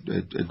have a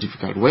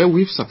difficult, where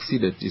we've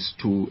succeeded is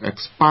to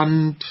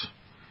expand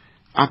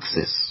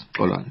access,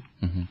 Xolani.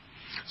 Mm-hmm.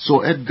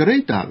 So at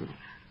grade level,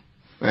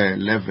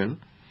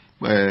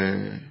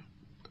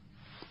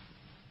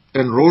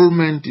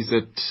 enrollment is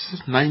at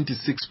 96%.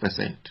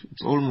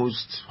 It's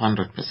almost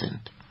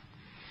 100%.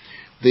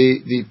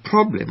 The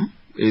problem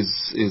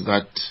is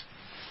that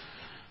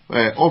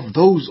of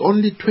those,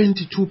 only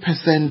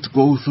 22%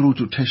 go through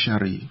to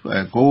tertiary,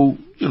 go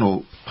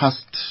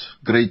past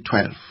grade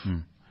 12.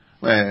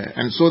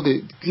 And so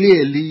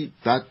clearly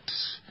that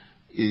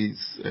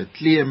is a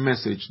clear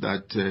message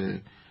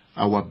that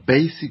our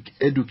basic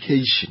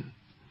education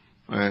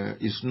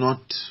is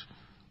not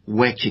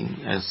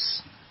working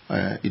as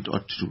it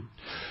ought to.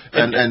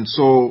 And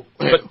so...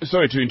 But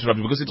sorry to interrupt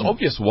you, because it's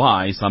obvious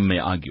why some may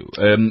argue.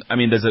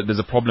 There's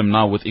a problem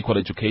now with equal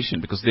education,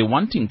 because they're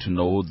wanting to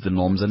know the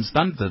norms and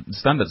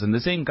standards. And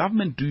they're saying,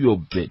 government, do your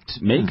bit.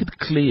 Make it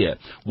clear.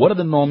 What are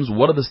the norms?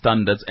 What are the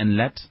standards? And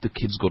let the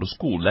kids go to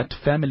school. Let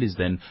families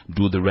then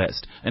do the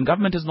rest. And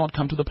government has not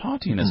come to the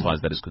party in as far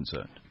as that is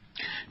concerned.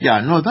 Yeah,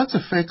 no, that's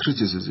a fair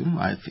criticism,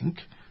 I think,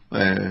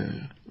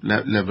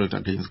 leveled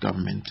against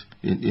government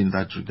in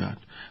that regard.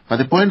 But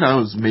the point I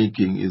was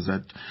making is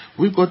that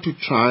we've got to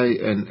try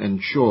and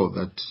ensure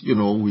that,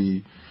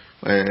 we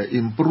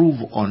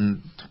improve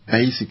on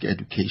basic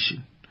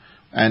education.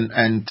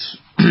 And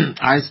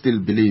I still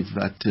believe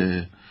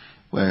that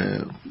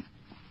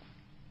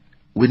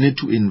we need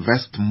to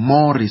invest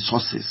more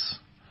resources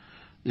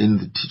in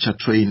the teacher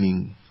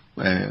training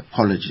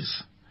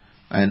colleges.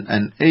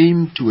 And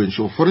aim to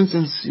ensure, for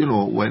instance,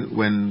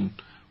 when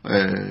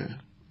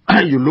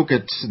you look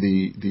at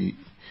the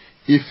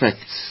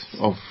effects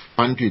of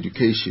Bantu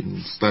education,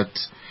 is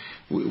that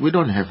we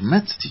don't have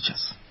maths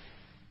teachers.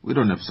 We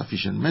don't have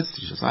sufficient maths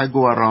teachers. I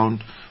go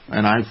around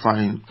and I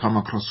come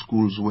across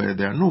schools where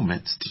there are no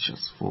maths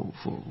teachers for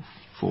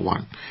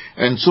one.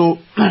 And so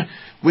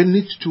we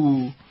need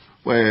to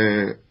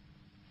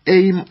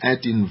aim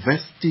at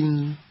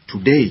investing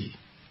today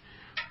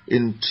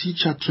in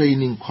teacher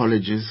training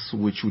colleges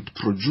which would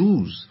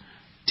produce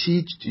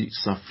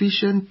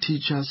sufficient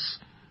teachers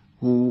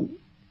who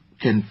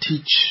can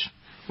teach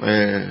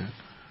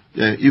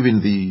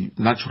even the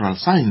natural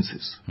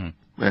sciences,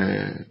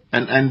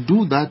 and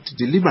do that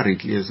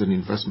deliberately as an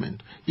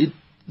investment.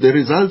 The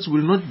results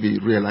will not be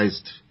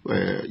realized,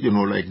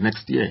 like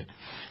next year.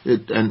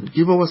 And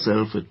give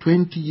ourselves a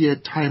 20-year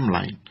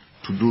timeline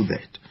to do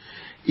that.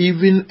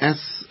 Even as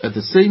at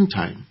the same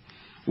time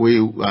we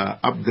are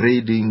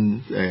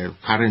upgrading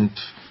current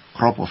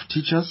crop of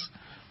teachers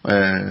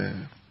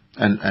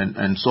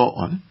and so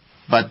on.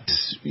 But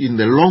in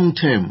the long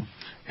term,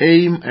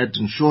 aim at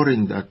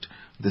ensuring that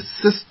the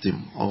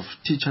system of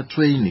teacher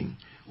training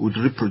would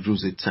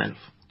reproduce itself.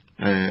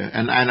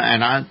 And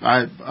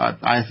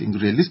I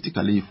think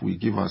realistically, if we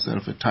give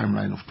ourselves a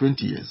timeline of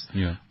 20 years,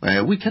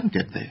 we can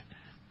get there.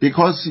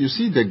 Because you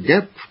see the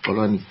gap,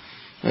 Xolani,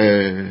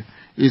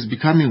 is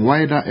becoming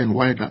wider and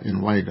wider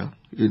and wider.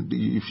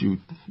 If you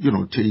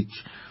take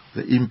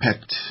the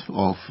impact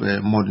of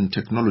modern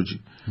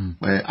technology,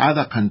 where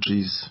other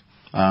countries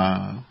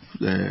are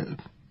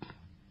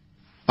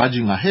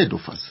budging ahead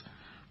of us,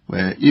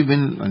 where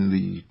even on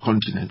the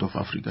continent of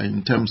Africa,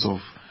 in terms of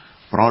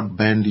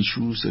broadband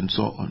issues and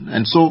so on.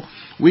 And so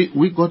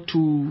we got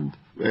to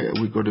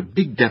a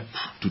big gap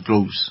to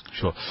close.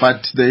 Sure.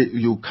 But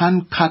you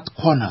can't cut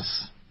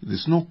corners.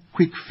 There's no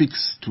quick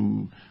fix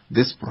to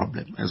this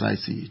problem, as I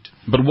see it.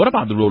 But what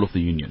about the role of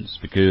the unions?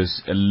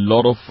 Because a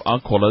lot of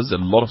our callers, a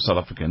lot of South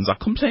Africans are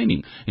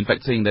complaining. In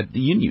fact, saying that the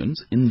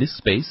unions in this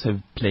space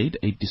have played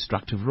a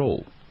destructive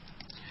role.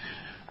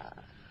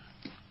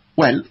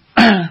 Well,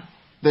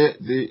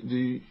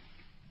 the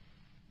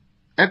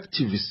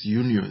activist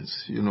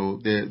unions,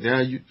 there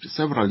are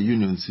several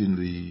unions in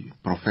the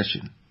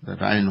profession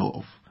that I know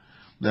of.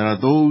 There are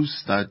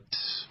those that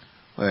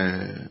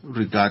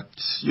regard,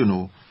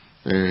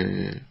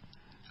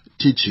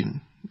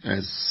 teaching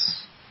as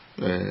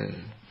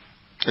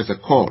a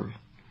call,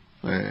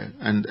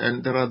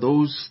 and there are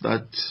those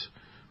that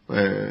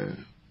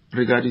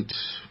regard it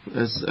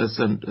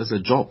as a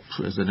job,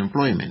 as an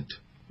employment,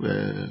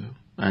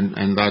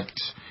 and that,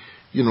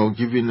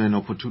 given an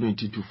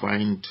opportunity to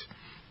find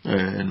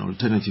an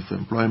alternative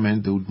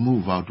employment, they would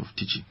move out of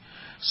teaching.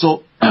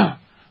 So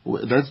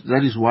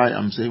that is why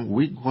I'm saying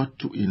we got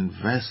to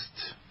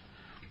invest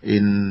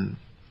in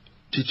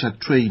teacher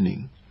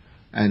training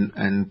and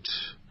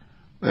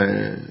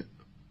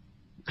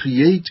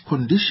create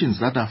conditions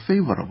that are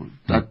favorable,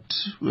 that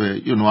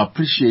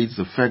appreciates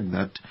the fact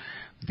that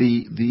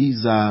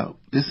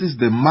this is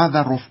the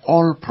mother of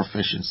all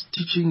professions.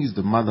 Teaching is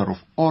the mother of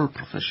all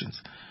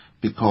professions,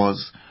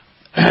 because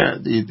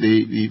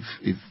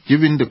if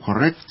given the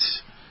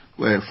correct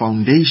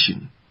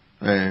foundation,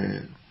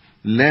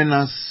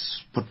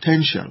 learners'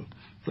 potential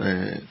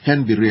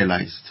can be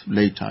realized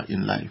later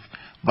in life.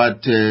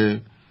 But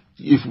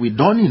if we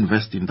don't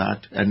invest in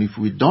that, and if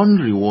we don't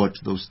reward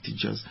those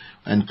teachers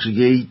and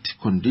create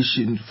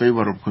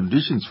favorable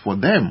conditions for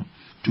them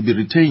to be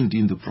retained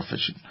in the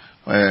profession,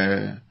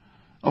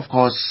 of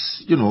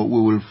course, we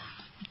will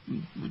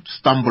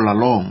stumble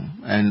along,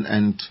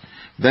 and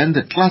then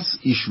the class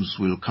issues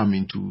will come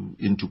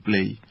into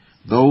play.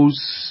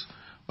 Those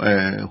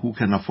who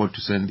can afford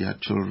to send their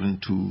children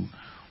to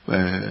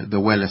the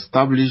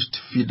well-established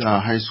feeder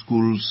high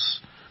schools,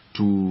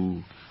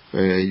 to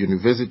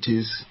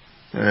universities,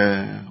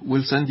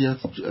 will send their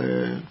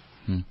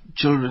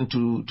children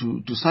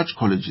to such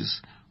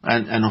colleges,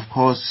 and of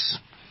course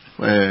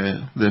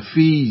the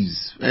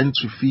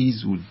entry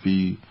fees would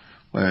be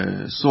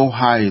so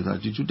high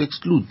that it would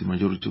exclude the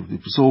majority of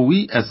people. So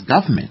we as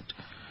government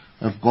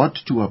have got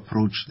to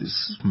approach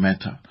this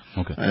matter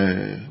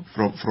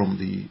from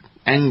the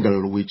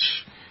angle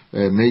which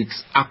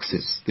makes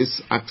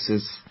this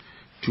access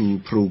to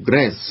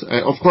progress.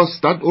 Of course,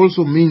 that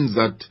also means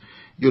that,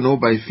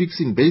 by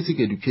fixing basic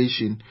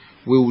education,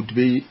 we would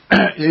be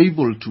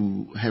able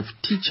to have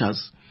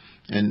teachers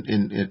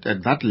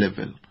at that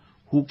level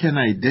who can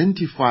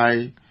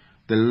identify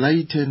the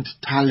latent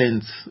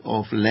talents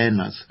of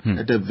learners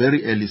at a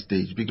very early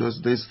stage, because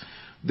there's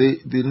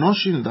the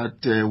notion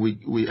that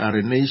we are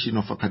a nation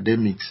of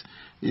academics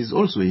is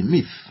also a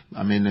myth.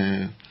 I mean,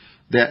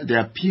 there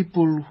are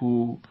people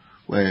who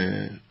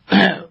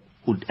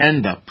would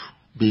end up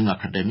being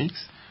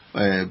academics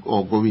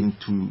or going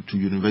to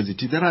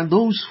university. There are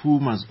those who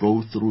must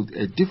go through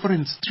a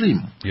different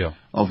stream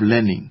of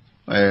learning,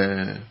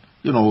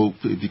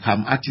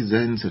 become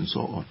artisans and so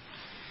on.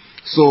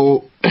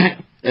 So,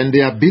 and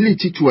the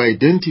ability to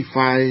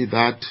identify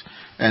that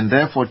and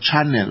therefore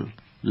channel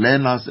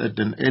learners at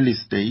an early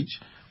stage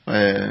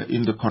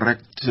in the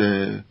correct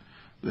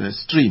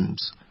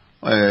streams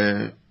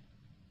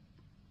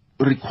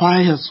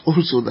requires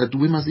also that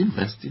we must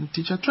invest in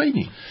teacher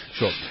training.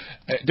 Sure.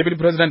 Deputy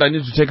President, I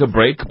need to take a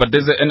break, but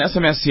there's an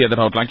SMS here that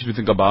I would like you to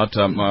think about.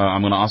 I'm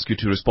going to ask you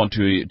to respond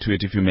to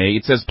it if you may.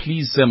 It says,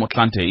 please,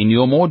 Motlante, in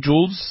your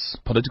modules,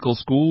 political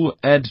school,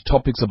 add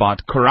topics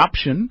about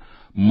corruption,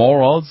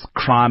 morals,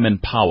 crime and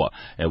power.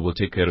 We'll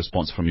take a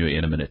response from you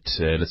in a minute.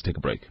 Let's take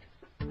a break.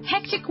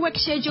 Hectic work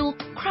schedule,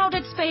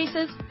 crowded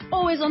spaces,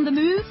 always on the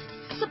move?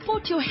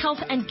 Support your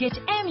health and get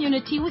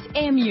immunity with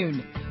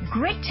Immune.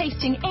 Great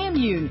tasting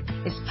Immune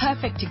is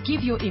perfect to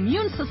give your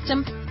immune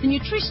system the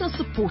nutritional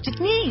support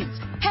it needs.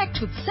 Packed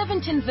with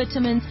 17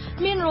 vitamins,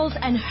 minerals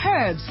and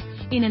herbs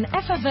in an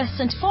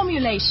effervescent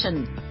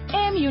formulation.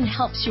 Immune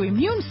helps your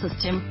immune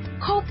system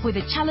cope with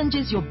the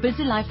challenges your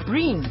busy life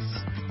brings.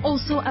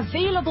 Also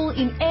available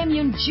in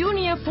Immune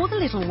Junior for the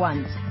little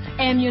ones.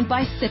 Immune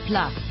by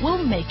Cipla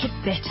will make it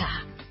better.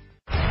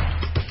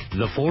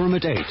 The Forum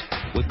at 8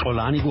 with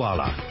Xolani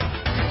Gwala.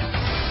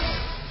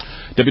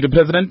 Deputy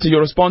President, your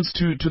response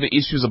to the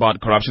issues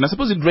about corruption. I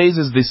suppose it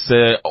raises this,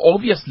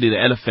 obviously the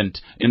elephant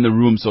in the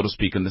room, so to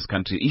speak, in this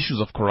country, issues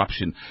of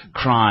corruption,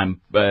 crime,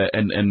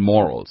 and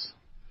morals.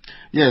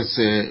 Yes,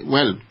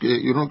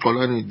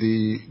 Xolani,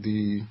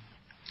 the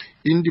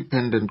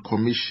Independent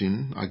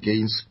Commission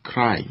Against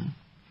Crime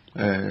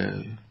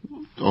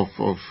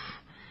of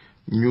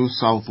New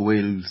South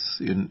Wales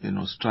in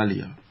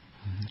Australia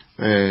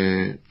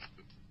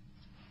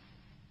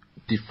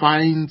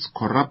defines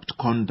corrupt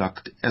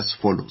conduct as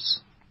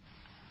follows,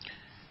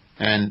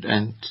 and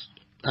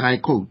I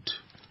quote,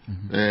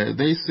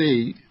 they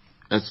say,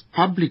 as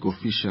public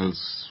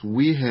officials,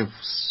 we have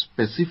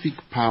specific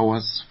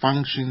powers,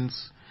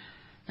 functions,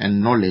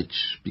 and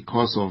knowledge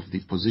because of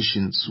the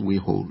positions we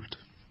hold.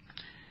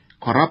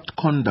 Corrupt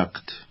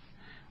conduct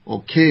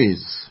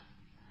occurs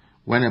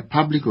when a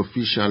public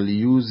official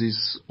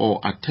uses or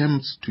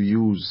attempts to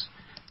use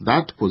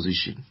that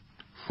position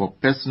for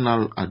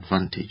personal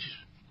advantage.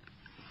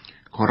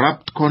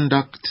 Corrupt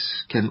conduct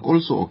can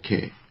also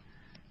occur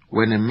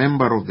when a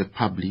member of the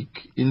public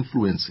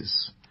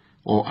influences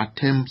or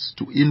attempts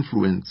to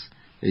influence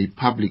a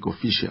public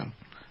official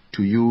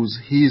to use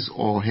his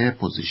or her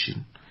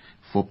position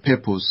for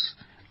purpose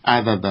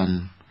other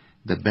than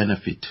the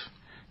benefit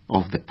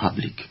of the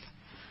public.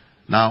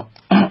 Now,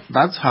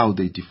 that's how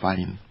they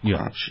define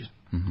corruption.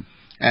 Mm-hmm.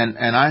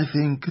 And I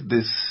think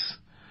this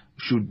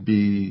should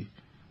be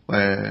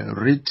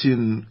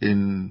written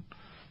in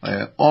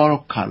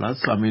all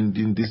colors. I mean,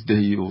 in this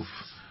day of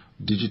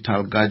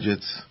digital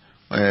gadgets,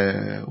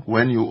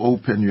 when you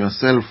open your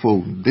cell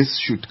phone, this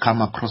should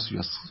come across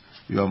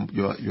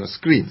your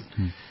screen,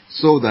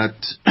 so that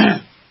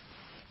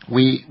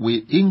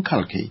we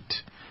inculcate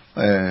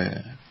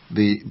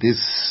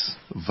this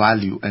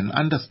value and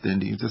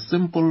understanding. It's a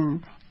simple,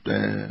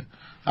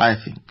 I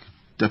think,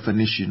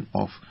 definition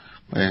of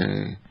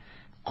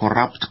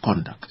corrupt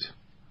conduct,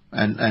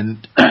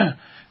 and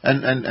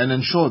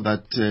ensure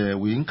that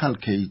we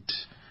inculcate,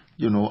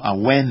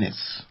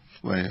 awareness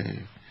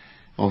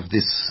of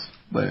this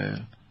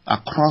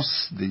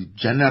across the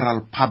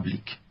general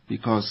public,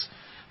 because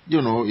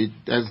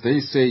as they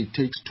say, it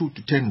takes two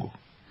to tango.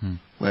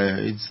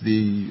 It's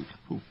the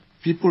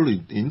people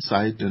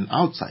inside and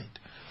outside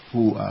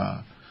who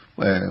are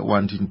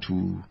wanting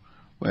to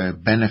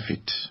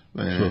benefit.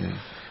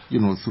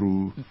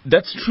 Through...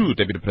 That's true,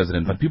 Deputy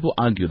President, but people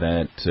argue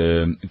that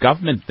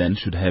government then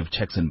should have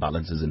checks and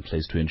balances in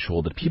place to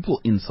ensure that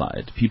people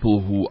inside, people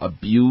who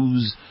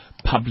abuse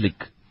public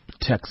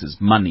taxes,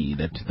 money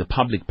that the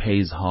public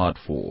pays hard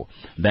for,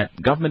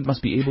 that government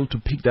must be able to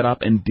pick that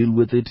up and deal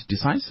with it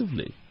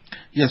decisively.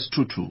 Yes,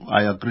 true.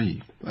 I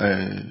agree.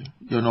 The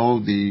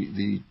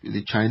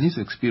Chinese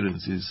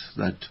experience is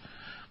that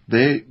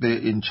they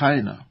in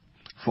China,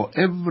 for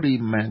every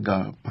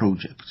mega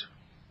project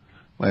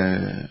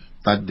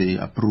that they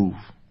approve,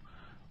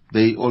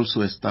 they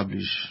also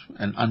establish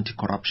an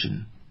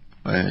anti-corruption,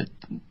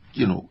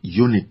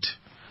 unit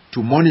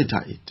to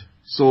monitor it.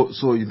 So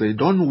they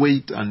don't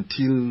wait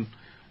until,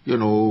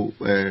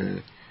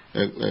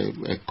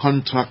 a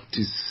contract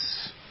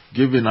is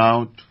given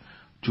out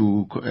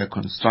to a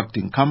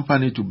constructing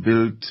company to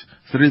build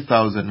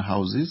 3,000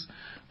 houses,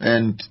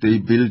 and they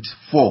build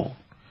 4,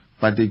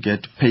 but they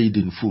get paid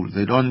in full.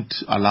 They don't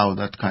allow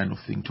that kind of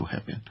thing to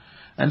happen.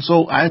 And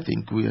so I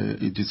think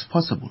it is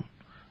possible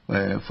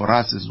for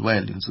us as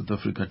well in South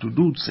Africa to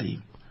do the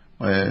same.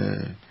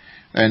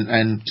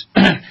 And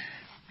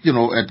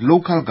at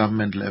local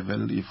government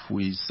level, if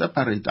we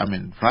separate,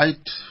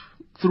 right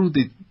through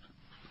the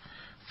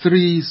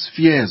 3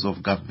 spheres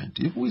of government,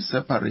 if we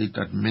separate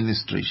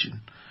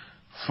administration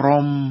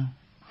from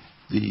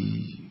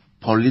the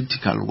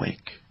political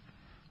work,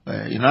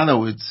 in other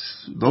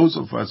words, those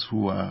of us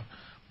who are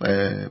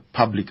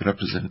public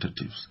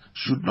representatives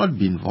should not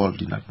be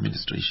involved in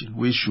administration.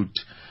 We should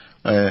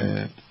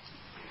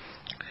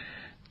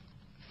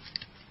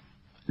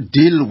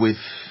deal with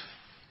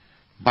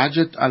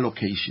budget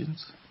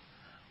allocations,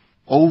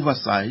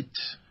 oversight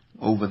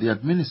over the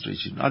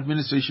administration.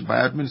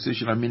 By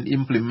administration, I mean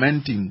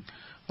implementing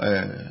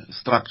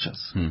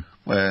structures.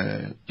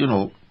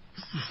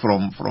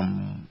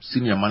 From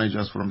senior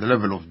managers, from the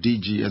level of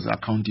DG as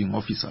accounting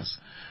officers.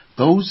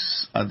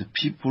 Those are the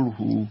people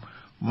who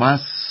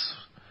must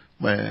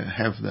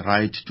have the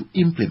right to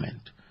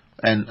implement.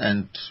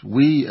 And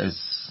we as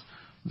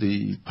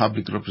the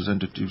public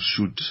representatives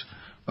should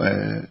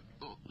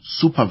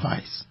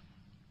supervise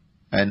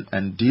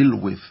and deal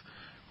with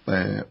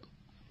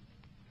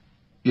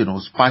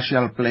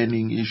spatial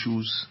planning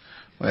issues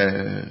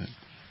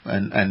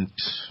and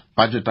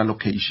budget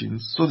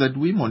allocations, so that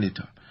we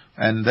monitor.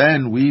 And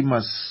then we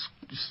must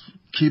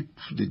keep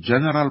the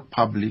general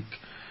public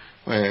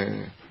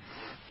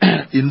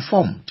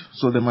informed.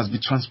 So there must be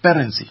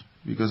transparency,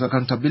 because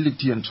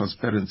accountability and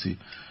transparency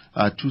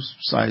are 2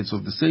 sides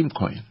of the same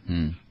coin.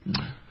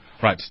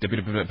 Right,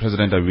 Deputy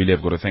President, I really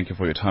have got to thank you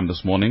for your time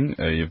this morning.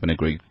 You've been a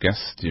great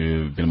guest.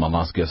 You've been my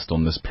last guest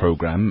on this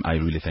program. I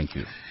really thank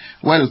you.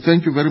 Well,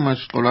 thank you very much,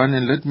 Xolani,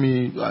 and let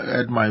me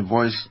add my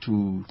voice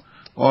to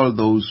all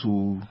those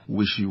who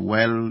wish you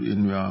well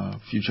in your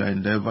future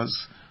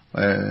endeavors.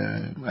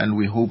 And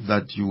we hope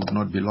that you will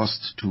not be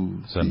lost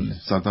to the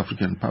South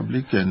African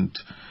public, and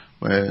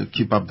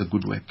keep up the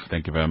good work.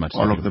 Thank you very much.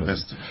 All of the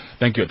best.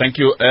 Thank you.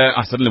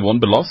 I certainly won't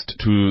be lost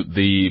to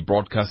the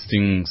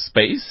broadcasting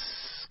space,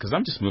 because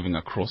I'm just moving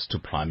across to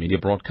Prime Media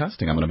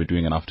Broadcasting. I'm going to be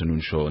doing an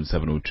afternoon show on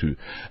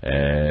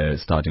 7:02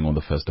 starting on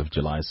the 1st of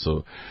July.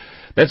 So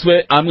that's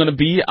where I'm going to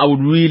be. I would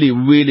really,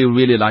 really,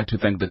 really like to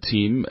thank the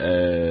team,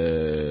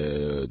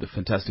 the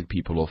fantastic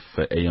people of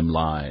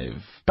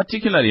AMLive.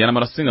 Particularly, and I'm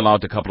going to single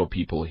out a couple of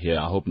people here.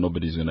 I hope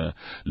nobody's going to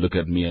look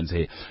at me and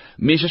say,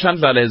 Misha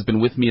Shandlala has been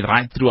with me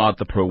right throughout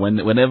the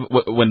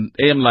when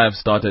AMLive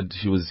started,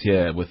 she was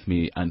here with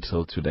me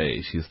until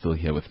today. She's still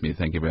here with me.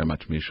 Thank you very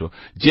much, Misha.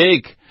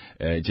 Jake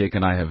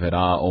and I have had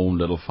our own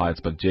little fights,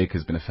 but Jake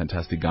has been a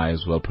fantastic guy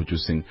as well,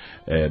 producing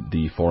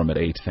the Forum at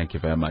 8. Thank you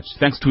very much.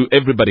 Thanks to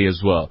everybody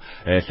as well.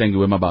 Thank you,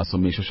 Mabaso,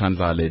 Misha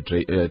Shandlala,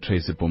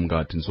 Tracy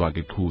Bumgat,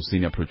 Nzwagi Ku,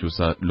 Senior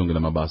Producer, Lungile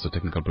Mabaso,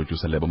 Technical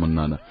Producer, Lebo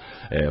Monana,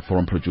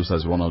 Forum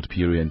Producers, Ronald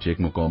Peary and Jake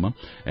Mokoma,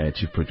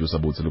 Chief Producer,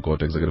 Butsi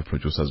Lukota, Executive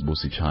Producers,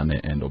 Busi Chane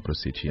and Oprah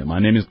Sichia. My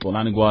name is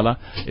Xolani Gwala.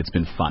 It's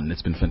been fun.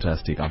 It's been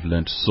fantastic. I've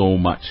learned so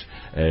much.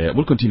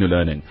 We'll continue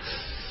learning.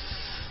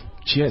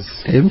 Cheers.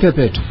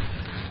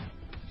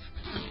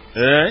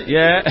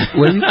 Yeah.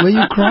 Were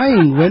you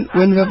crying when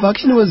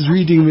Vavakshan was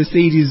reading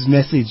Mercedes'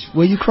 message?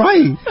 Were you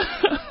crying?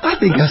 I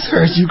think I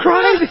heard you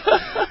cry.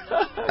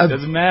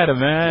 Doesn't matter,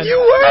 man. You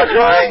were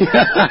crying.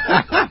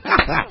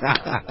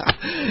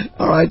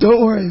 All right,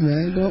 don't worry,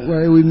 man. Don't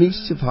worry. We meet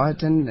to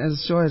part, and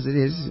as sure as it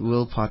is,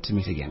 we'll part to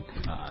meet again.